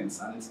off hints,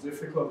 and it's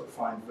difficult to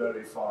find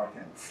very far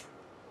hints.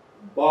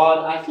 But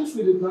at least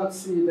we did not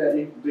see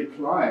the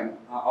decline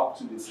up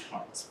to this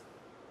point.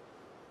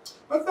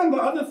 But then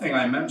the other thing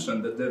I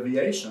mentioned, the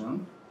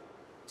deviation,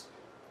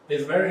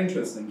 is very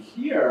interesting.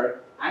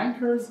 Here,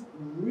 anchors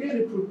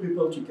really put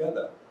people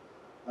together.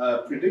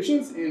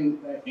 Predictions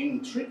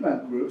in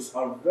treatment groups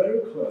are very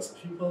close.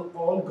 People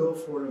all go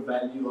for the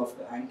value of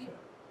the anchor.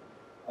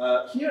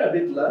 Here a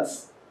bit less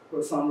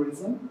for some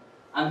reason,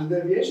 and the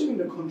deviation in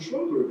the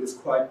control group is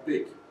quite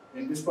big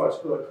in this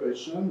particular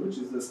question, which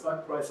is the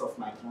stock price of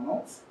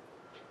McDonald's.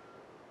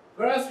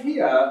 Whereas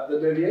here, the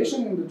deviation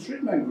in the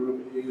treatment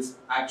group is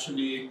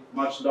actually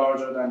much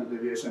larger than the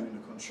deviation in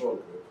the control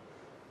group.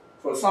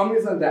 For some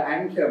reason, the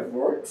anchor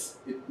works,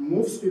 it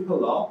moves people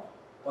up,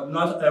 but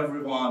not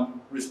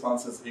everyone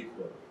responds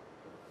equally.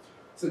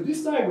 So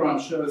this diagram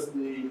shows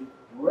the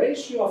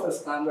ratio of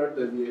standard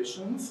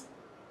deviations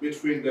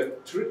between the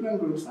treatment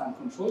groups and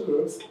control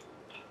groups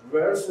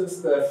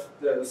versus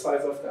the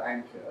size of the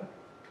anchor.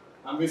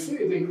 And we see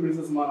it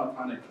increases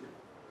monotonically.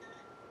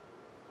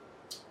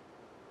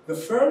 The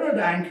further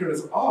the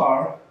anchors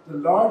are, the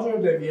larger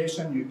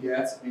deviation you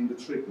get in the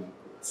treatment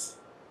groups.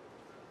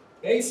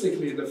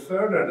 Basically, the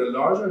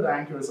larger the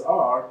anchors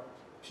are,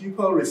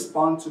 people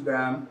respond to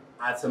them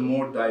as a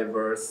more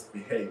diverse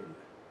behavior.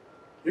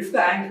 If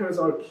the anchors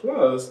are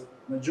close,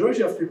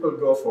 majority of people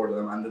go for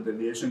them and the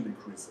deviation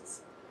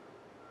decreases.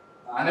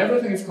 And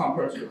everything is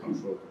compared to the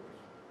control group.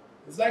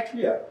 Is that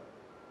clear?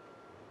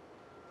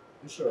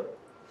 You sure?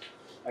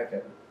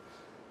 Okay.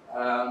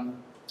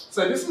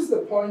 So this is the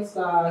point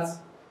that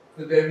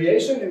the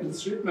deviation in the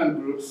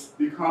treatment groups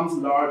becomes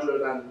larger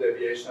than the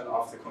deviation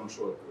of the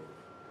control group.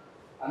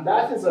 And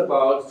that is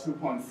about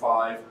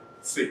 2.5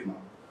 sigma.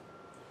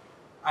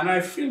 And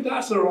I feel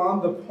that's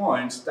around the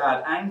point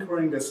that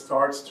anchoring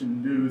starts to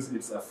lose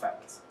its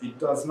effect. It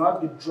does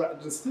not,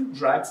 it still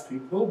drags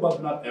people,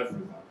 but not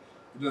everyone.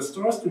 It just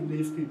starts to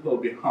leave people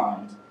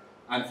behind,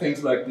 and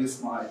things like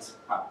this might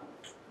happen.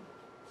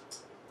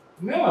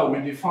 Now we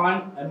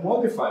define a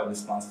modified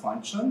response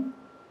function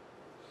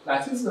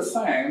that is the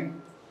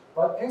same,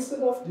 but instead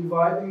of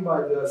dividing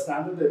by the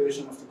standard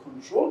deviation of the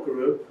control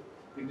group,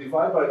 we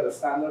divide by the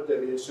standard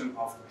deviation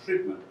of the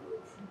treatment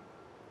group.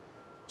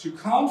 To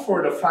count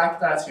for the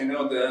fact that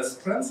the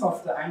strength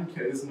of the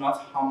anchor is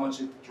not how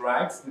much it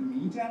drags the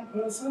median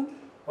person,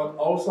 but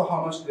also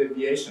how much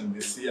deviation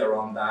we see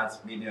around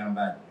that median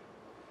value.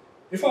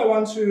 If I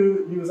want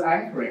to use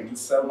anchoring to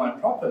sell my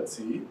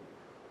property,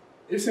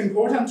 it's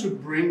important to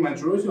bring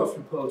majority of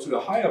people to a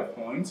higher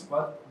point,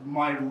 but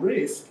my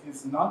risk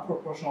is not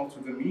proportional to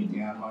the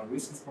median. My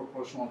risk is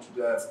proportional to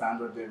the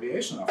standard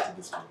deviation of the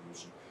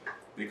distribution.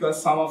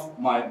 Because some of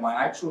my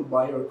actual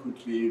buyer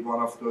could be one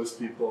of those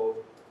people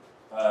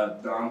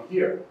down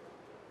here.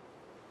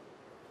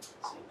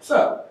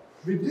 So,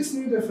 with this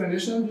new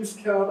definition, this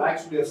curve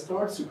actually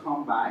starts to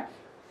come back.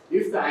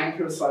 If the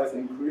anchor size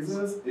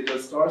increases, it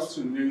starts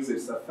to lose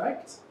its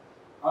effect.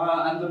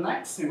 And the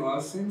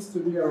maxima seems to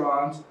be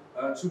around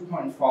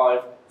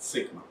 2.5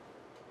 sigma.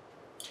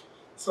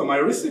 So my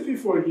recipe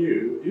for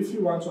you, if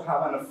you want to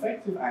have an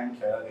effective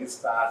anchor, is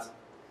that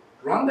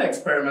run the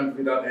experiment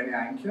without any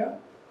anchor,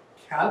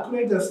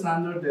 calculate the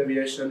standard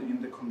deviation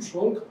in the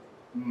control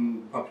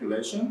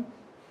population,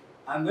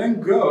 and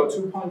then go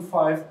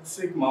 2.5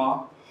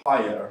 sigma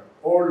higher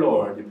or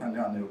lower,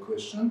 depending on your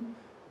question.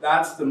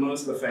 That's the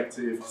most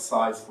effective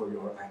size for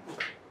your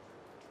anchor.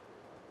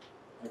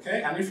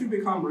 Okay, and if you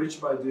become rich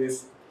by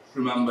this,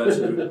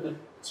 remember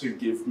to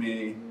give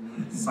me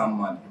some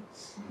money.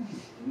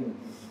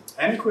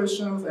 Any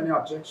questions, any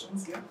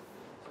objections? Yeah?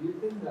 Do you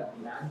think that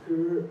the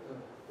anchor,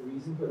 the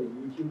reason for the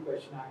YouTube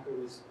question anchor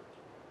was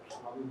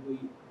probably,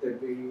 the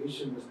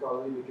variation was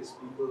probably because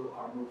people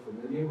are more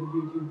familiar with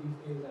YouTube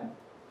these days and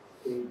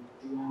they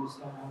do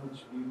understand how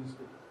much views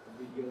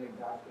a video like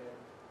that get,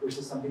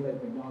 versus something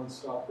like McDonald's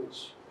stock,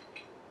 which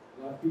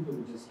a lot of people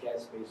would just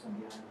guess based on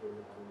the anchor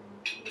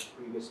or the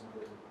previous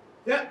number.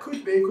 Yeah,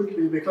 could be,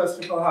 because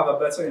people have a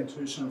better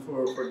intuition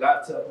for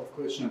that type of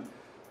question.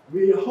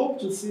 We hope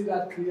to see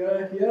that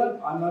clear here.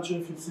 I'm not sure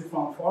if you see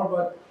from far,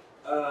 but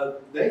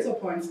data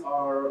points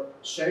are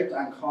shaped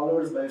and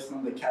colors based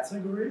on the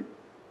category,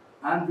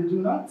 and we do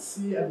not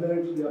see a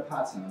very clear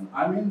pattern.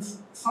 I mean,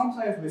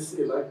 sometimes we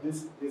see like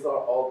this, these are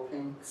all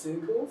pink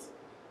circles,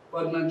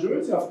 but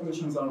majority of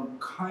questions are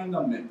kind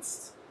of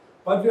mixed.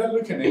 But we are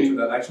looking into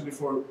that actually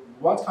for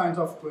what kind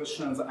of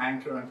questions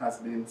anchoring has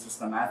been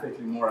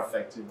systematically more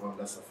effective or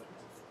less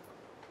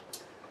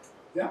effective.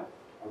 Yeah?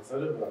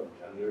 Outside of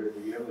gender, do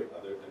you have like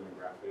other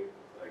demographic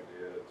like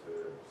data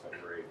to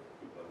separate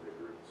people into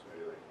groups,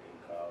 maybe like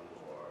income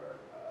or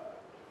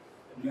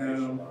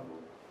education level?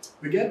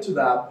 We get to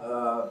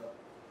that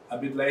a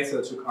bit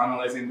later to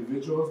analyze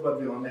individuals, but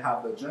we only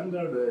have the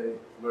gender, the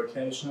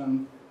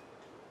location,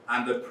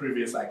 and the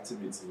previous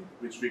activity,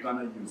 which we're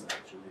gonna use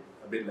actually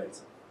a bit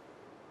later.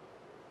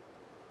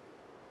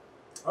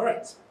 All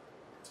right.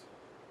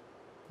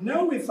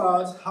 Now we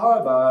thought, how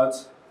about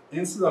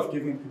instead of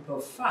giving people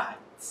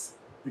facts,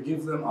 we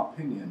give them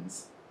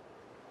opinions.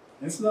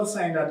 Instead of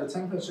saying that the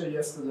temperature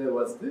yesterday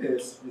was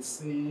this,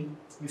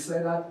 we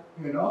say that,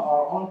 you know,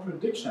 our own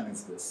prediction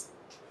is this.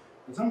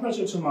 The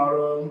temperature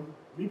tomorrow,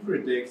 we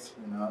predict,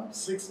 you know,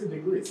 60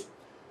 degrees.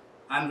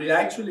 And we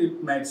actually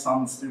make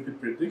some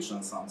stupid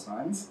predictions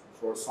sometimes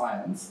for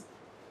science,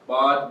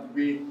 but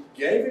we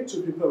gave it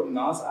to people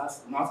not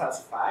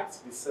as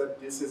facts. We said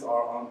this is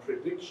our own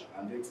prediction,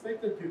 and we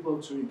expected people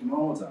to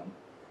ignore them,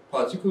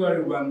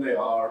 particularly when they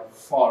are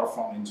far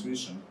from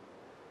intuition.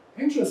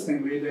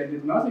 Interestingly, they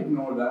did not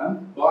ignore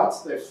them, but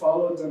they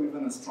followed them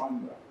even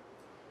stronger.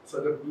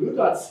 So the blue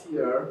dots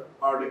here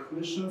are the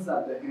questions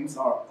that the hints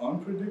are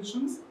on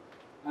predictions,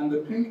 and the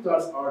pink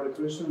dots are the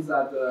questions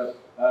that the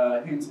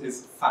hint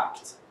is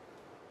fact.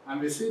 And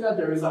we see that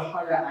there is a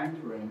higher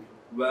anchoring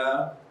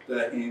where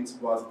the hint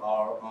was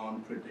our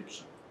own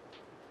prediction.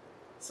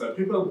 So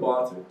people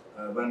bought it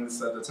when we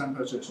said the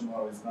temperature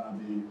tomorrow is going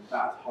to be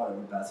that high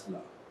or that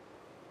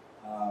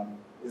low.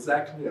 Is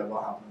that clear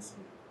what happens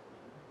here?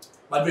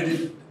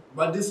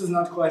 But this is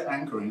not quite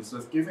anchoring. It's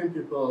just giving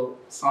people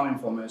some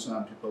information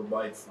and people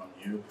buy it from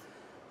you.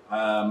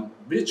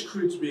 Which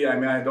could be, I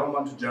mean, I don't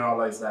want to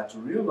generalize that to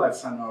real life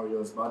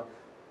scenarios, but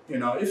you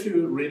know, if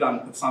you read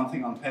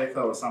something on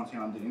paper or something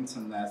on the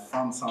internet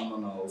from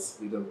someone else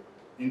with an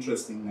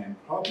interesting name,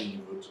 probably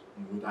you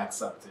would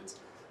accept it.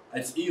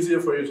 It's easier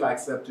for you to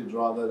accept it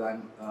rather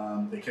than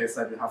the case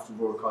that you have to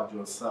work out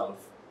yourself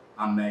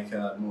and make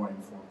a more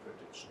informed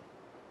prediction.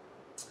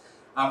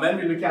 And when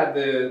we look at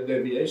the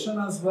deviation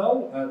as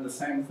well, the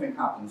same thing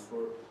happens.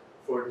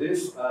 For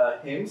these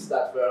hints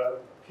that were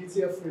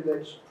PTF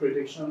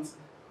predictions,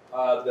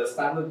 the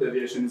standard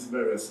deviation is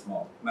very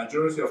small.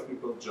 Majority of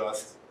people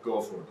just go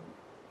for them.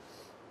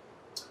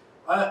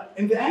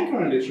 In the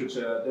anchoring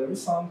literature, there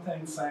is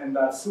something saying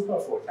that super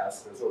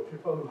forecasters, or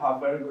people who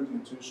have very good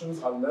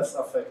intuitions, are less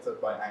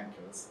affected by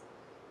anchors.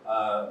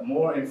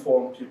 More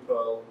informed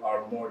people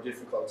are more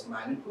difficult to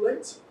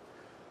manipulate.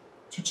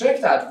 To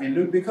check that, we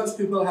look, because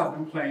people have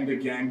been playing the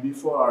game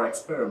before our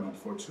experiment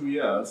for 2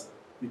 years,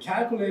 we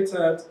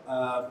calculated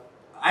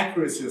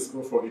accuracy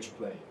score for each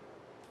player.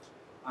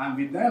 And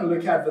we then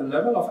look at the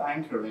level of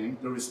anchoring,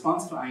 the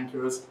response to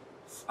anchors,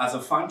 as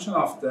a function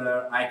of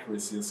their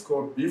accuracy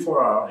score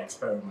before our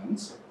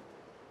experiment.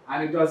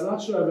 And it does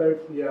not show a very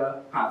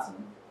clear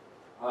pattern.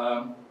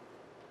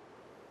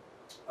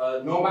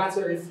 No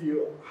matter if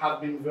you have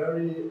been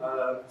very,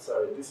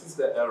 sorry, this is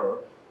the error.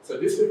 So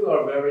these people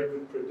are very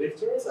good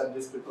predictors, and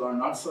these people are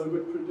not so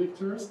good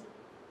predictors.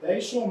 They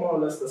show more or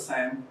less the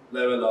same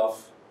level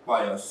of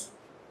bias,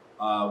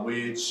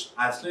 which,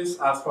 at least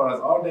as far as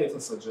our data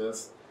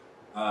suggests,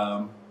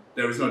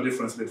 there is no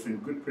difference between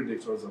good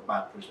predictors or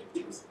bad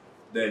predictors.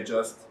 They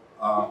just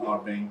are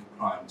being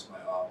primed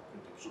by our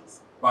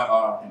predictions, by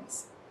our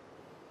hints.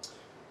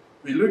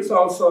 We looked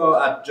also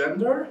at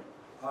gender.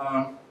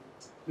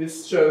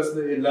 This shows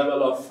the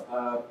level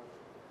of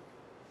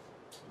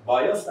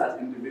bias that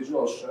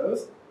individual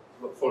shows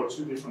for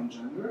 2 different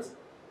genders.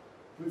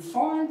 We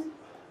find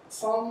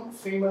some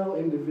female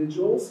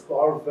individuals who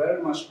are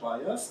very much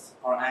biased.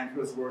 Our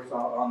anchors worked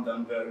out on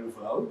them very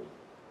well.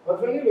 But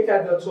when you look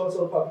at the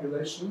total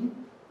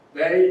population,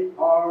 they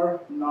are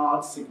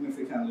not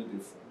significantly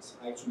different.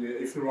 Actually,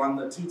 if you run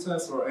the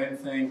t-test or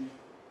anything,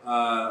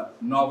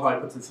 null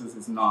hypothesis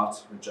is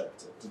not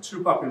rejected. The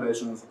 2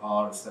 populations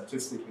are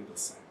statistically the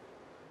same.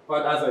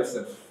 But as I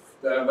said,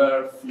 there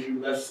were few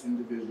less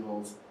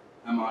individuals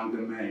among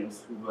the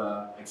males who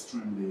were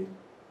extremely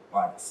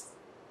biased.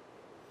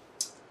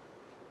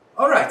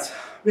 All right,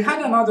 we had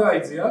another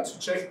idea to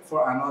check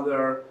for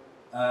another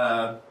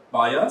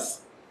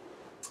bias,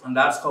 and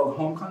that's called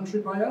home country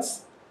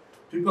bias.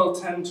 People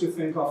tend to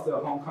think of their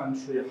home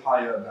country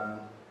higher than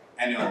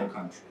any other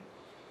country.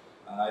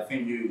 I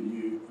think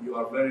you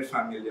are very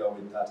familiar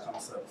with that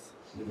concept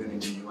living in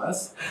the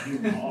US.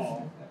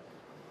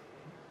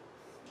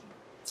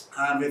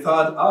 And we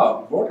thought,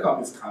 oh, World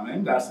Cup is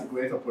coming, that's a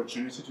great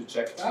opportunity to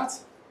check that.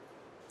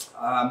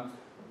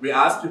 We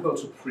asked people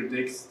to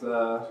predict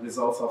the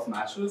results of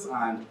matches,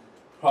 and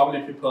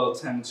probably people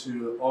tend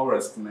to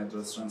overestimate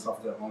the strength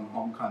of their own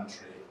home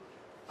country.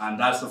 And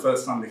that's the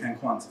first time we can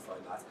quantify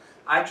that.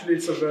 Actually,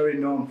 it's a very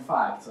known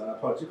fact,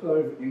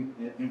 particularly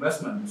in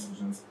investment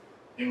decisions.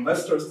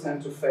 Investors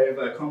tend to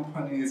favor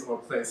companies or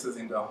places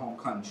in their home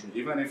country.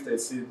 Even if they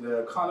see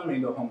the economy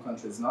in their home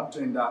country is not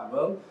doing that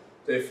well,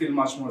 they feel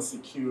much more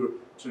secure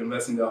to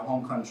invest in their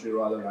home country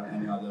rather than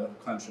any other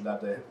country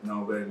that they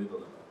know very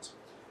little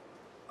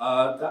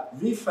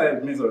about. We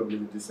failed miserably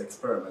with this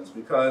experiment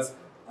because,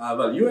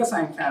 well, US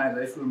and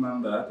Canada, if you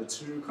remember, the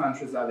 2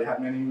 countries that we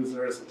had many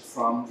users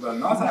from were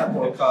not at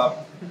World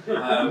Cup. We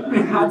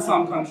had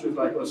some countries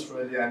like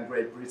Australia and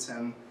Great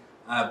Britain,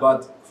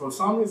 but for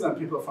some reason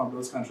people from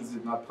those countries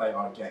did not play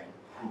our game.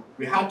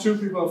 We had 2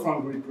 people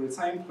from Great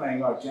Britain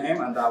playing our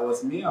game, and that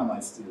was me and my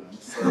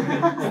student. So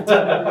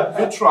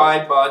we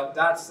tried, but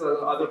that's the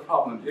other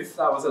problem. If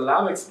that was a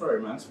lab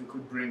experiment, we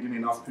could bring in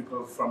enough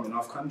people from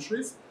enough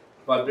countries,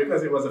 but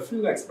because it was a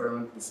field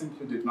experiment, we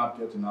simply did not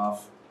get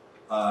enough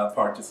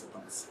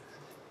participants.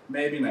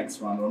 Maybe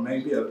next round, or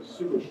maybe a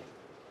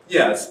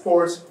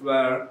sport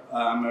where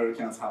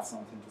Americans have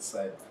something to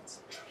say about.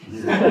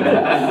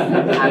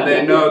 And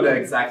they know the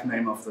exact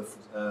name of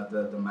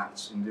the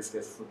match, in this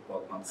case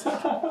football, not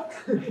soccer.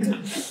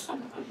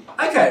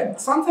 Okay,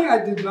 something I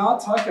did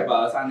not talk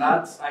about, and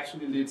that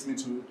actually leads me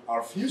to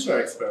our future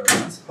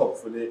experiments,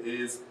 hopefully,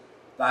 is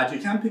that you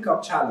can pick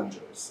up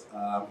challengers.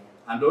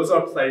 And those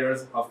are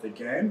players of the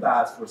game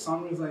that for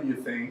some reason you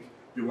think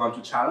you want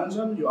to challenge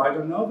them. You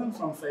either know them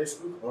from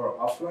Facebook or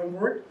offline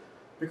work,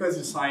 because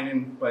you sign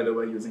in, by the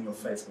way, using your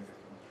Facebook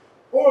account.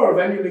 Or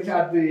when you look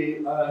at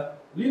the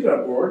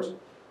leaderboard,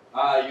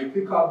 you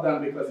pick up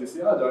them because you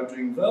see, oh, they're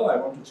doing well, I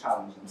want to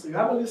challenge them. So you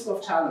have a list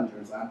of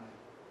challengers, and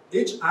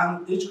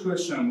each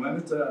question, when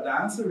the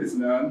answer is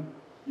known,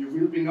 you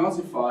will be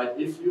notified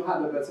if you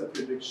had a better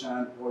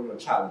prediction or your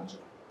challenger.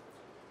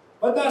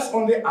 But that's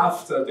only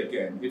after the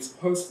game, it's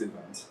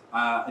post-event.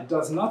 It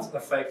does not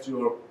affect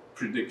your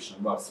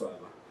prediction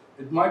whatsoever.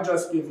 It might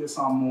just give you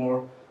some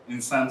more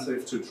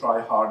incentive to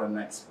try harder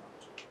next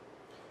round.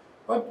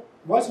 But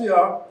what we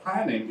are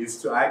planning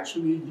is to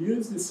actually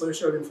use this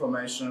social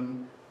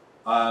information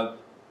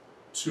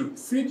to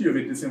feed you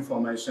with this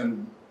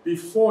information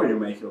before you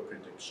make your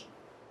prediction.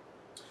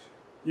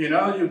 You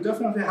know, you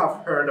definitely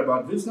have heard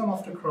about wisdom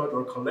of the crowd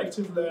or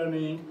collective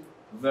learning,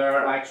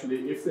 where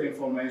actually if the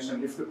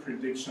information, if the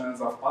predictions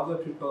of other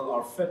people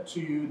are fed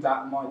to you,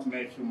 that might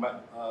make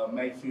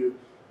you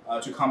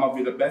to come up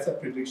with a better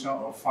prediction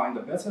or find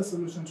a better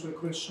solution to a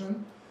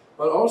question.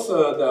 But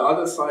also the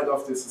other side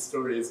of this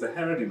story is the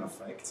herding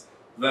effect,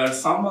 where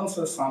someone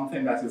says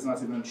something that is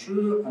not even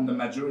true and the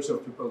majority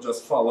of people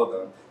just follow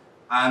them.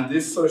 And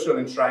this social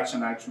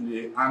interaction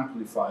actually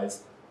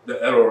amplifies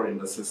the error in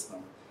the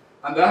system.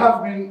 And there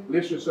have been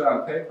literature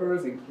and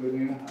papers,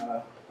 including,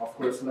 of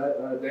course,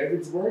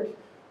 David's work,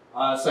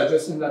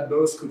 suggesting that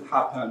those could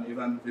happen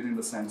even within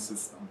the same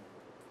system.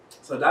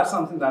 So that's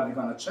something that we're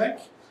going to check.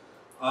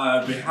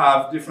 We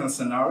have different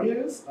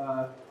scenarios.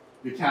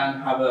 We can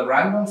have a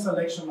random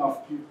selection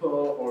of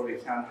people, or we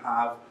can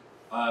have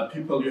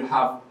people you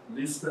have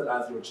listed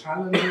as your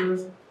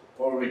challengers,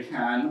 or we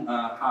can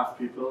have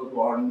people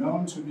who are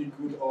known to be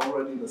good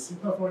already, the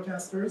super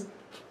forecasters,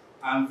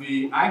 and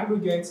we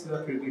aggregate the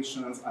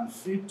predictions and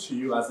feed to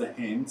you as a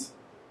hint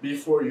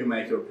before you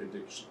make your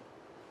prediction.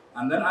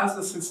 And then as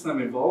the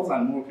system evolves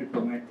and more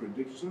people make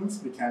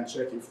predictions, we can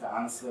check if the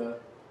answer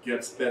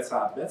gets better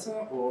and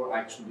better, or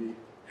actually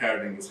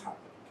herding is happening.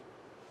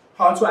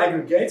 How to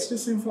aggregate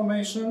this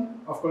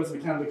information? Of course, we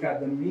can look at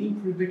the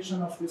mean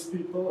prediction of these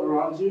people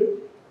around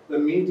you, the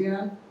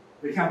median.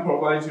 We can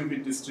provide you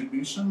with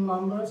distribution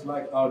numbers,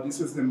 like, oh,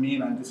 this is the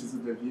mean and this is the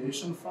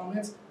deviation from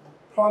it.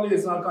 Probably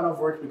it's not going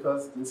to work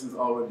because this is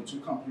already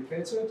too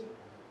complicated.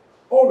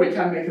 Or we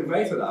can make a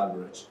weighted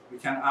average. We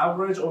can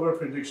average over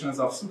predictions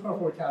of super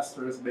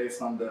forecasters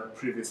based on their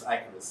previous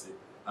accuracy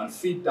and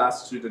feed that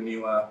to the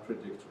newer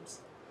predictors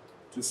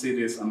to see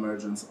this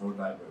emergence or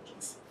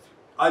divergence.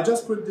 I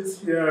just put this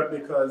here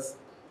because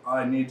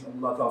I need a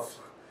lot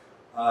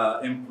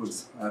of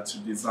input to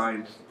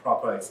design a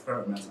proper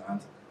experiment, and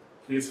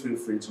please feel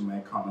free to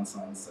make comments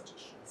and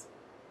suggestions.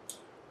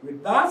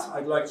 With that,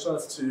 I'd like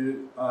just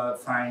to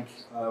thank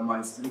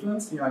my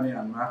students, Yani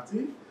and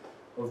Mahdi,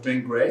 who've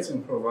been great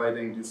in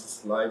providing these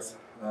slides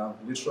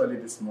literally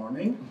this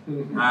morning,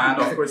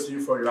 and of course you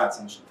for your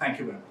attention. Thank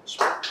you very much.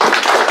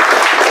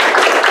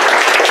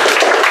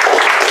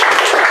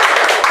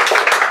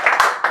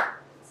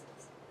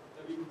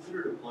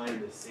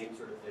 Applying the same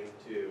sort of thing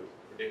to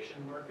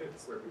prediction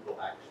markets where people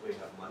actually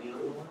have money on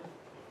the line?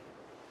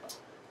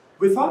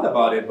 We thought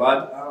about it,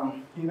 but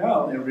you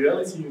know, in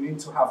reality, you need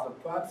to have the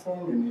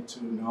platform, you need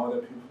to know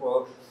the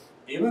people.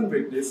 Even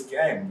with this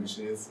game, which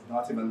is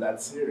not even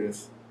that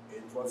serious,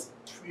 it was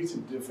pretty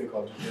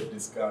difficult to get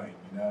this going,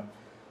 you know.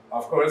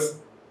 Of course,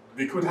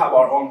 we could have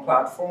our own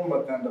platform,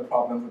 but then the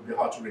problem would be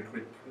how to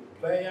recruit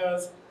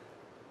players.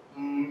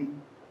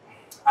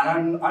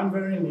 And I'm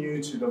very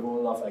new to the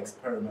world of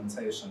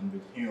experimentation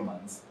with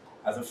humans.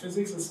 As a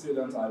physics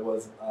student, I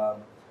was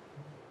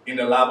in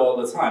the lab all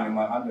the time in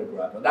my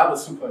undergrad, but that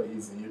was super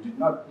easy. You did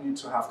not need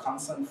to have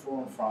consent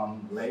form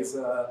from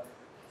laser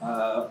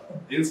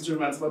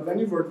instruments, but when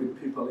you work with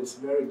people, it's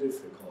very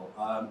difficult.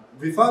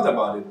 We thought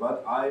about it,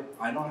 but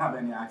I don't have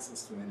any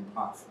access to any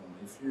platform.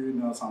 If you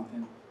know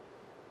something.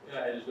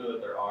 Yeah, I just know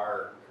that there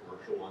are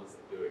commercial ones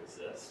that do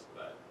exist,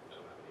 but I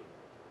don't have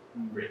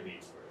any great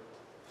needs for it.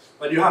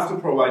 But you have to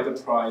provide the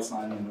price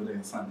and, you know, the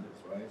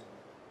incentives, right?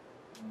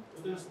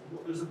 Well,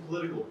 there's a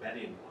political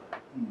betting one.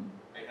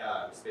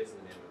 Space in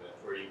the name of it,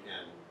 where you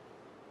can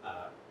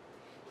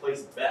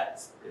place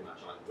bets pretty much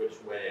on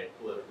which way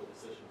political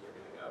decisions are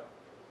going to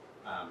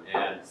go.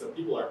 And so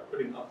people are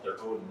putting up their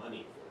own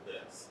money for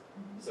this.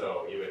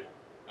 So you would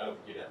I don't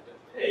think you'd have to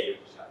pay, you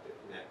just have to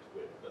connect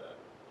with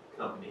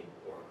the company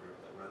or group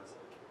that runs it.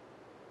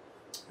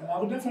 And I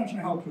would definitely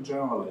help you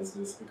generalize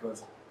this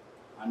because,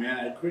 I mean,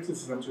 a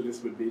criticism to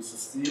this would be to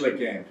steal a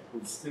game.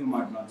 People still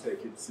might not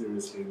take it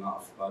seriously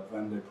enough, but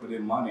when they put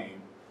in money,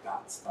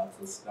 that's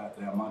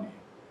their money.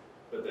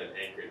 But then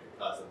anchoring could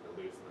cause them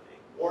to lose money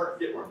or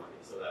get more money,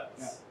 so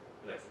that's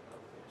Yeah. an extra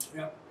complication.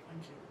 Yeah,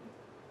 thank you.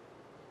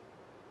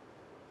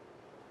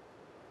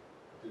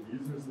 Did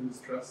users lose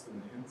trust in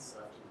the hints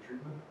after the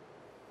treatment?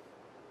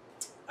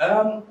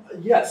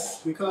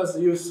 Yes, because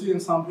you've seen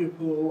some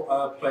people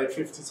play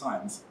 50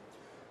 times.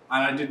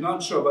 And I did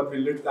not show, but we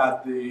looked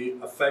at the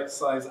effect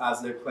size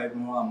as they played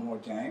more and more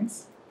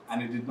games,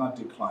 and it did not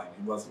decline.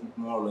 It was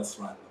more or less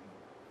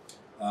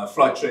random,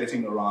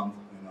 fluctuating around,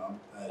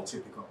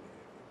 typical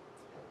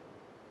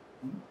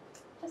behavior.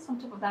 Just on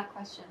top of that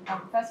question,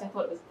 firstly, I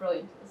thought it was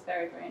brilliant. It was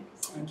very, very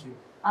interesting. Thank you.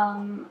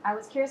 I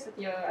was curious with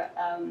your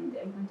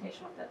the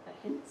implementation of the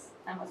hints,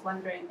 and was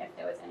wondering if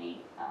there was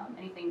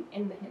anything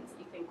in the hints that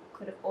you think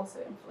could have also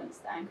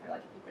influenced the anchor,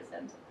 like if you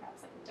presented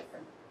perhaps like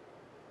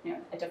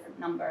a different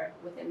number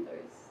within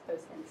those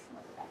hints, and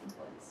whether that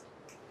influenced.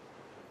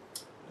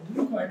 I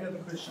didn't quite get the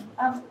question.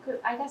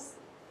 I guess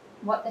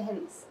what the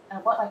hints,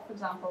 like for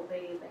example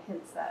the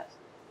hints that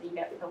you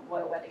get with the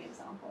royal wedding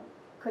example,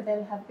 could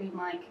there have been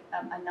like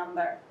a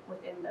number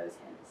within those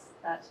hints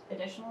that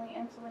additionally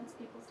influenced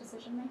people's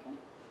decision making?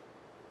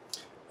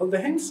 Well, the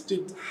hints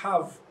did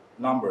have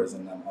numbers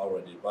in them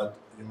already, but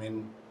you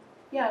mean?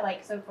 Yeah,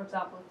 like so. For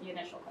example, if the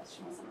initial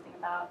question was something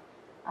about,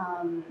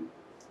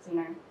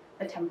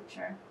 the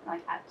temperature,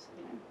 like at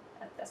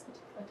this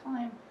particular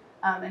time,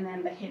 and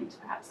then the hint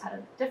perhaps had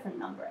a different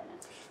number in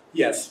it.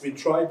 Yes, we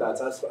tried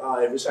that.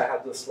 I wish I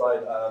had the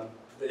slide.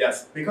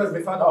 Yes, because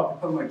we thought,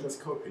 people might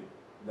just copy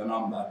the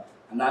number,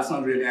 and that's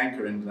not really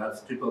anchoring. That's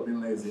people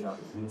being lazy.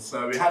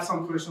 So we had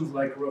some questions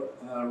like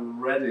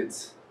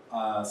Reddit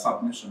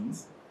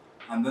submissions,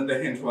 and then the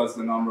hint was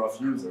the number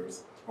of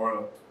users,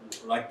 or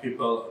like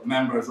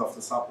members of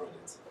the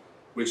subreddit,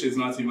 which is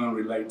not even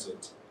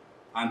related,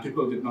 and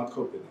people did not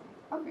copy them.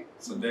 Okay.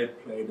 So they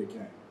played the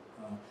game.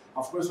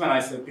 Of course, when I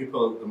say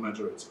people, the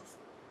majority of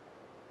them.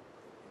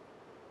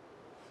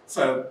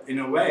 So in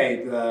a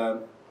way,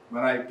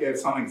 when I gave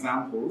some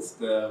examples,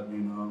 the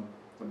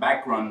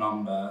background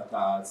number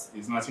that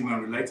is not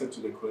even related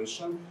to the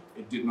question,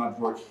 it did not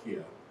work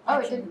here. Oh,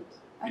 actually. it didn't?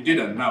 Okay. It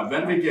didn't, no.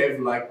 When we gave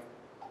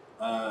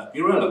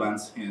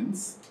irrelevant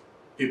hints,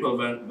 people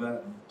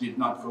did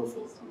not go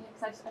for them.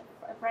 Yeah, because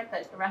I've read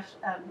that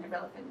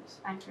irrelevant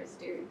anchors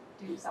do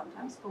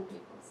sometimes fool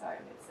people, so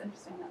it's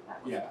interesting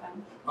that was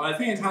found. Well, I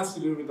think it has to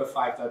do with the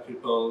fact that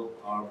people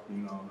are,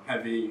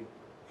 heavy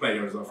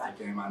players of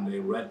the game and they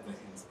read the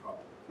hints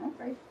properly. Oh,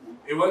 great.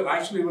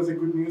 Yeah. It was a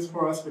good news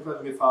for us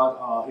because we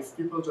thought if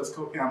people just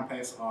copy and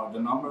paste the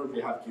number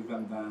we have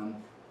given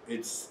them,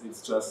 it's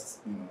just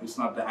it's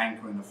not the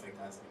anchoring effect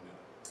as we know.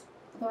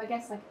 Although I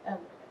guess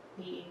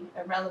the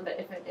irrelevant,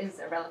 if it is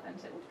irrelevant,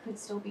 it could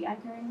still be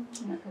anchoring,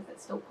 because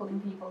it's still pulling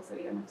people. So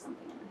even if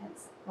something in the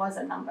hints was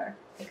a number,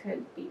 it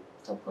could be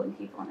still pulling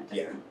people in a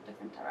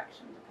different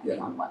direction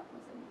depending on what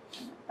was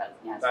in it. But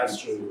yeah, that's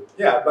true.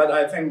 Yeah, but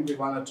I think we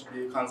wanted to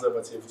be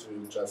conservative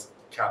to just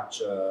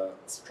capture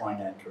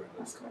strong anchor in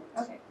this case.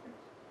 Okay.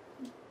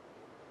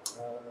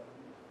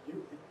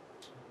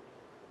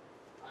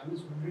 I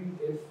was wondering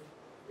if,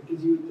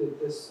 because you did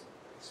this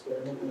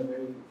experiment in a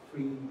very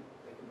free,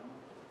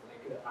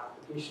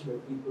 application where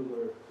people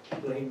were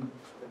playing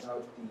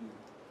without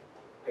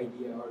the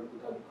idea or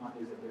without the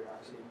context that they're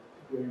actually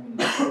appearing in an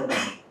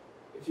experiment.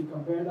 If you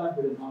compare that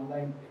with an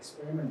online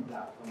experiment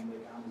platform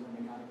like Amazon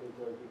Mechanical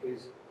Turk,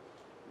 because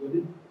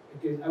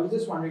I was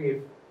just wondering if,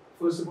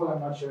 first of all,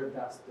 I'm not sure if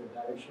that's the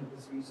direction of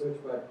this research,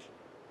 but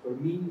for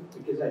me,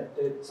 because I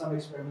did some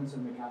experiments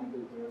on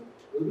Mechanical Turk,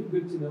 it would be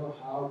good to know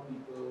how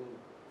people,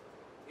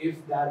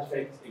 if that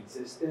effect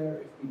exists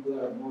there, if people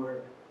are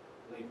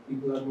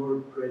more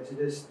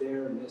prejudiced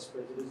there, less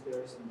prejudiced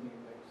there, something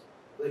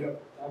like that.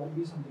 That would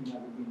be something that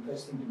would be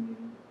interesting to me.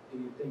 Do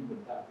you think that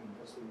would be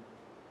interesting?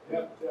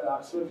 Yeah,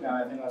 absolutely. And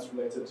I think that's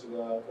related to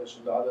the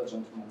question the other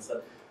gentleman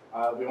said.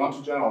 We want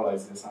to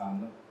generalize this,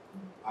 and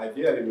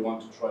ideally we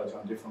want to try it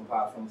on different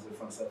platforms,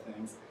 different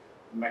settings.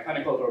 In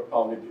Mechanical Turk,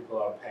 probably people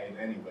are paid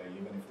anyway,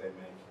 even if they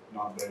make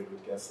not very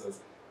good guesses.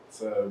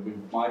 So we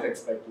might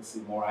expect to see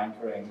more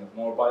anchoring,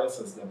 more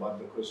biases there, but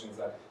the question is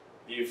that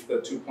if the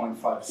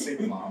 2.5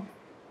 sigma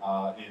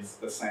is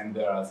the same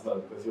there as well,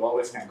 because you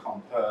always can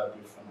compare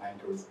different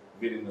anchors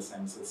within the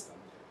same system.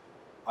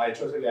 I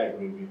totally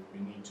agree, we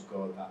need to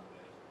go that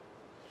way.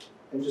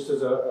 And just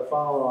as a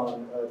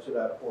follow-on to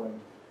that point,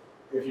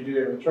 if you did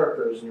it with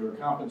Turkers and you were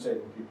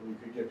compensating people, you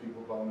could give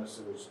people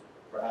bonuses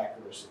for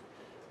accuracy.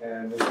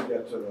 And this would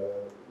get to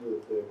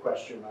the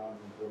question on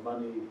the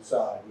money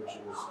side, which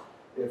is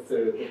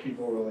if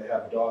people really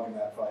have a dog in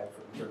that fight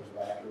in terms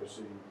of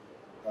accuracy,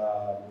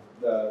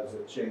 does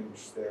it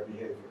change their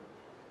behavior?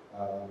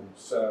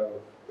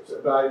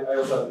 But I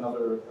also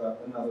have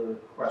another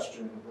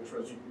question, which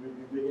was you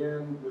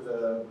begin with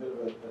a bit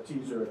of a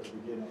teaser at the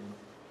beginning,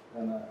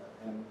 and I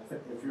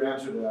think if you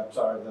answered it, I'm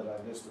sorry that I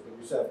missed it, but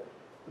you said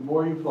the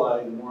more you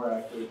play, the more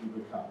accurate you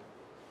become.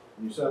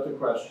 And you set the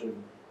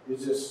question,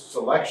 is this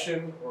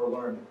selection or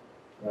learning,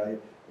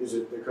 right? Is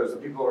it because the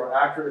people who are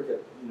accurate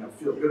get,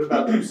 feel good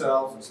about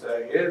themselves and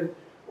stay in,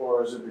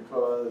 or is it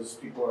because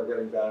people are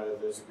getting better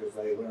at this because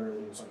they learn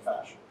in some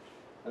fashion?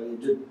 And you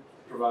did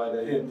provide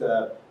a hint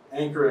that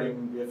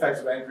anchoring, the effects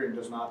of anchoring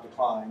does not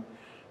decline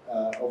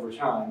over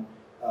time,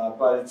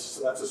 but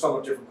that's a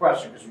somewhat different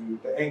question because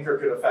the anchor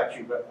could affect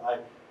you, but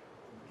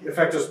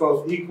affect us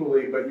both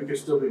equally, but you could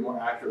still be more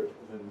accurate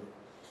than me.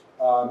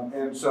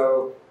 And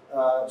so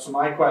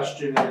my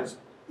question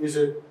is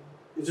it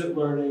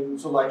learning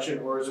selection,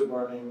 or is it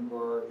learning,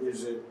 or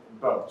is it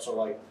both? So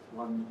like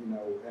one,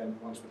 and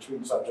one's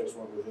between subjects,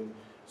 one within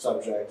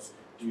subjects.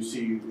 Do you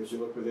see, if you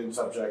look within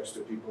subjects,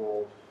 do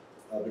people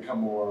become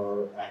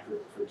more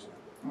accurate, for example?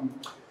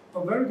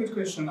 A very good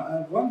question.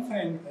 One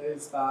thing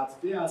is that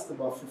we asked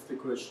about 50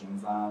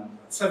 questions and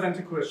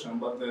 70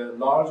 questions, but the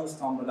largest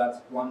number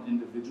that one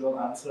individual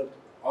answered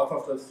out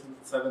of the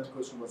 70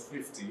 questions was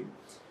 50.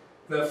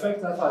 The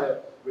effect that I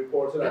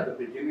reported at the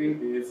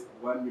beginning is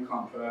when we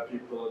compare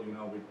people,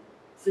 with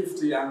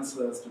 50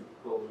 answers to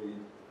people with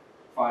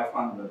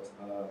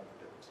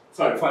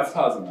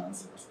 5,000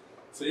 answers.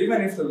 So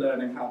even if the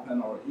learning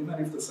happens, or even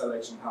if the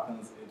selection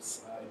happens, it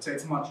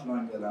takes much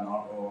longer than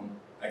our own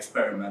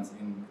experiments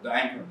in the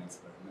anchoring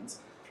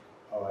experiments.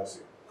 Oh, I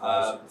see.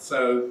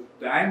 So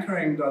the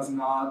anchoring does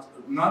not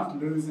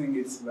losing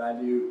its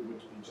value would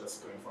be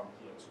just going from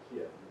here to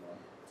here,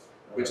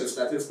 which is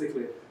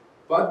statistically.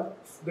 But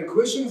the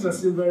questions are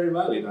still very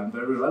valid and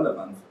very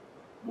relevant.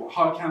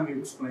 How can we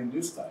explain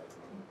this type?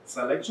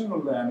 Selection or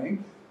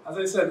learning? As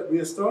I said,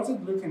 we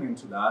started looking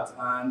into that,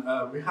 and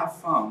we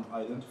have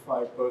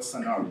identified both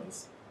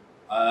scenarios.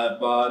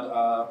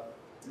 But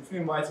if you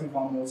invite me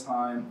one more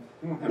time,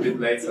 a bit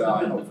later,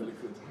 I hopefully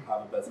could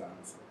have a better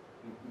answer.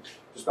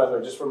 Just by the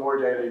way, just for more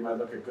data, you might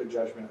look at Good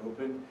Judgment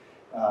Open,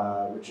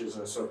 which is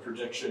a sort of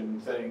prediction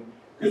thing,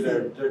 because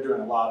they're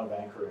doing a lot of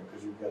anchoring,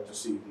 because you get to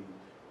see the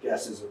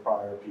guesses of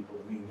prior people,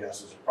 the mean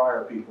guesses of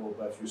prior people,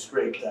 but if you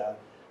scrape that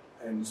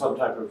in some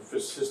type of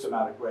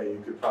systematic way, you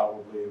could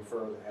probably infer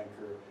the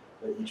anchor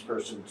that each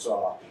person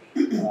saw,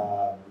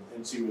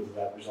 and see whether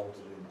that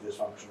resulted in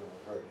dysfunctional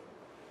herding.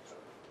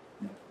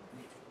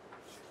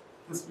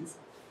 Yes, please.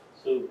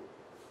 So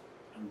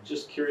I'm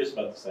just curious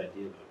about this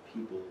idea of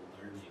people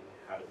learning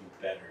how to be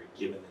better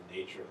given the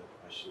nature of the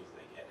questions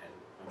they get. And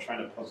I'm trying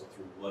to puzzle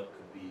through what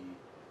could be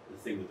the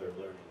thing that they're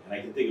learning. And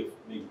I can think of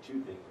maybe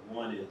two things.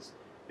 One is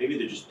maybe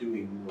they're just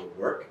doing more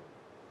work,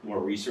 more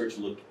research,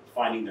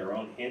 finding their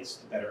own hints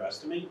to better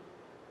estimate.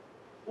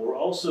 Or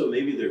also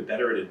maybe they're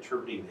better at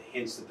interpreting the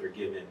hints that they're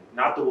given,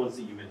 not the ones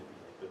that you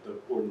manipulate, but the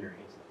ordinary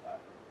hints of the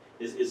platform.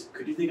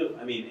 Could you think of,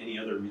 any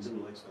other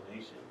reasonable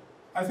explanation?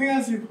 I think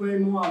as you play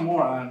more and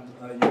more and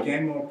you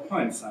gain more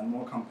points and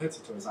more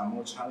competitors and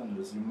more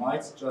challenges, you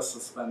might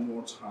just spend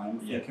more time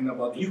thinking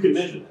about the You can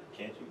measure that,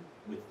 can't you?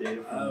 With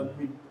data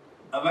we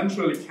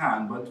eventually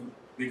can, but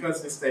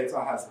because this data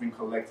has been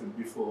collected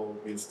before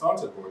we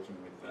started working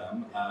with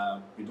them,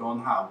 we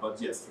don't have. But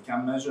yes, we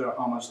can measure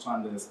how much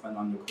time they spend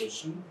on the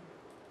question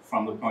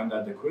from the point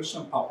that the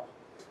question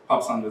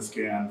pops on the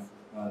screen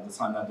and the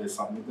time that they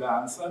submit the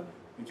answer.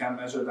 We can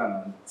measure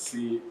that and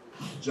see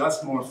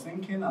just more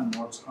thinking and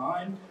more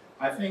time.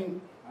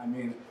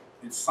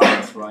 It's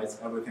science, right?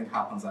 Everything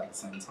happens at the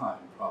same time,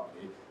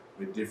 probably,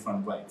 with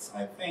different weights.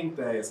 I think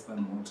they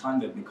spend more time,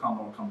 they become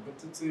more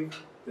competitive,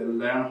 they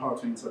learn how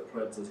to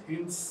interpret the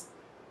hints.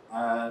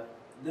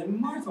 They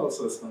might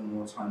also spend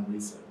more time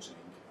researching,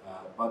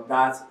 but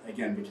that,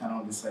 again, we can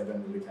only say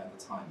when we look at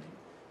the timing.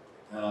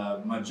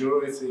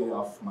 Majority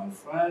of my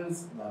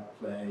friends that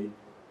play,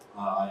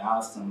 I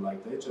ask them,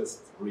 they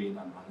just read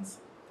and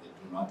answer. They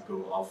do not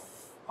go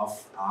off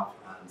app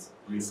and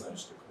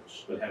research the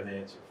question. But have they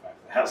answered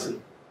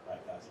 5,000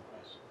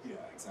 questions?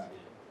 Yeah, exactly.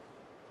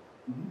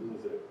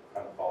 Was it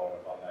kind of following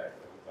up on that?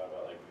 We thought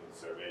about the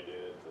survey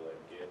data to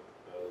get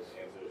those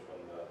answers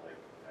from the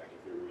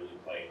if you're really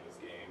playing this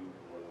game,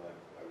 more than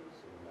I would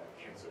assume that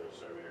answer a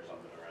survey or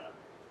something around.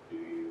 Do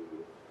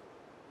you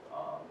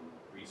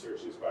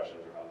research these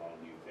questions, or how long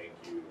do you think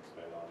you would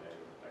spend on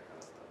it, that kind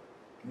of stuff?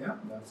 Yeah,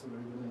 that's a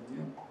very good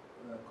idea.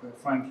 Quite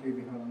frankly,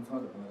 we haven't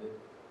thought about it,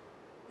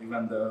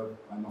 even though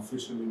I'm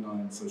officially now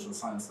in social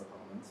science department.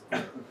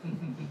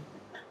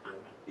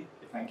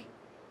 Thank you.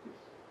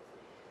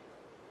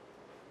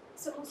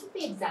 So most of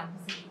the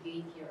examples that you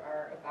gave here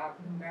are about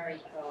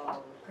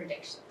numerical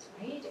predictions,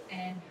 right?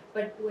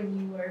 But when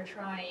you were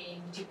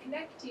trying to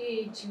connect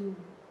it to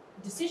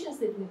decisions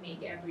that we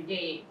make every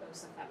day,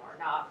 most of them are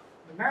not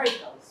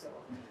numerical. So,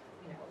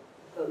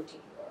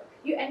 voting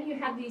and you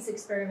had this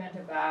experiment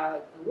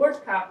about the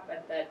World Cup,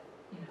 but that,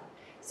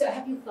 So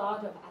have you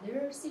thought of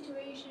other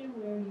situations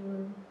where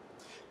you're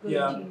going to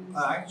use?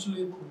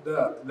 Actually,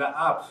 the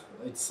app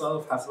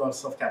itself has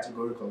lots of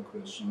categorical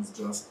questions.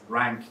 Just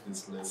rank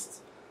this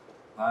list.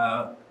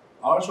 Our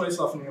choice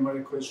of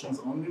numeric questions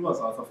only was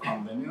out of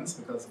convenience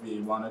because we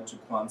wanted to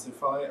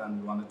quantify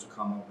and we wanted to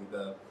come up with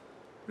a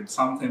with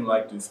something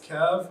like this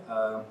curve,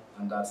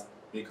 and that's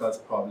because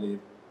probably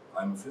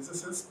I'm a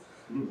physicist.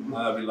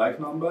 We like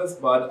numbers,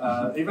 but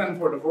even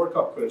for the World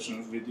Cup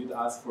questions, we did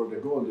ask for the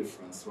goal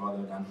difference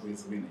rather than who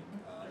is winning.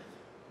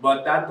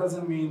 But that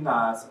doesn't mean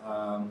that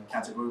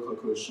categorical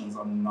questions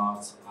are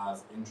not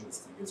as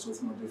interesting. It's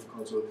just more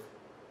difficult to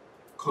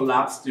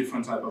collapse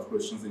different type of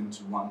questions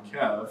into one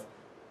curve.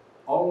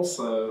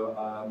 Also,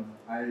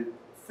 I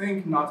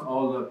think not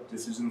all the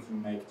decisions we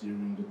make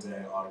during the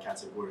day are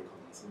categorical.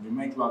 So we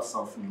make lots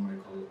of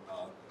numerical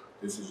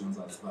decisions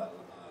as well.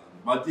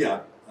 But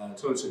yeah,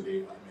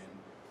 totally. I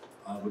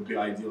mean, it would be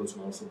ideal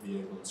to also be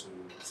able to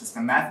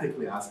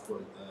systematically ask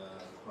for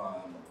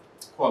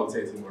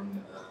qualitative or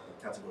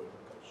categorical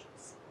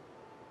questions.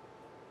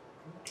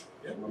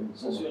 Yeah.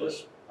 Since you're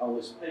on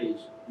this page,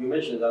 you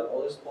mentioned that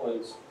all these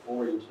points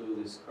fall into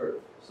this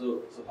curve.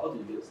 So how did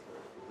you get this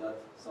curve? Is that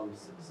some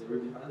theory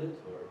behind it,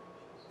 or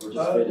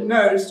just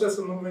no, it's just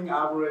a moving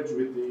average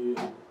with the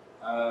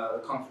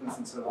confidence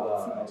interval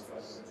of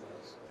 95.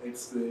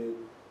 It's the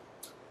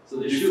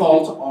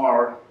default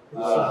R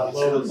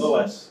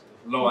lowest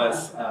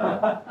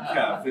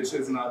curve, which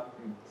is not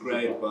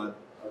great, but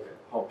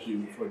hope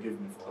you forgive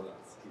me for that.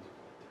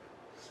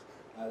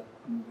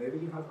 Maybe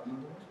you have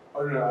another one?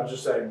 Oh no, I'm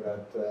just saying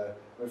that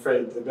I'm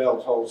afraid the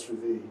bell tolls for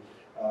thee.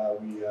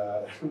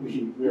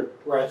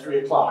 We're at 3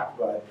 o'clock,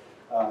 but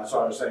so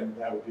I was saying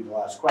that would be the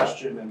last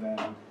question, and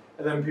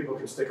then people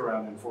can stick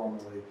around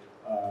informally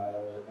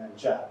and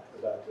chat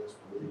about this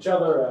with each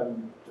other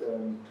and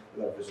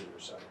with our visitors.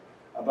 So,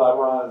 but I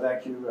want to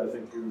thank you. I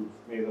think you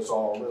made us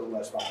all a little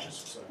less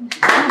biased. So.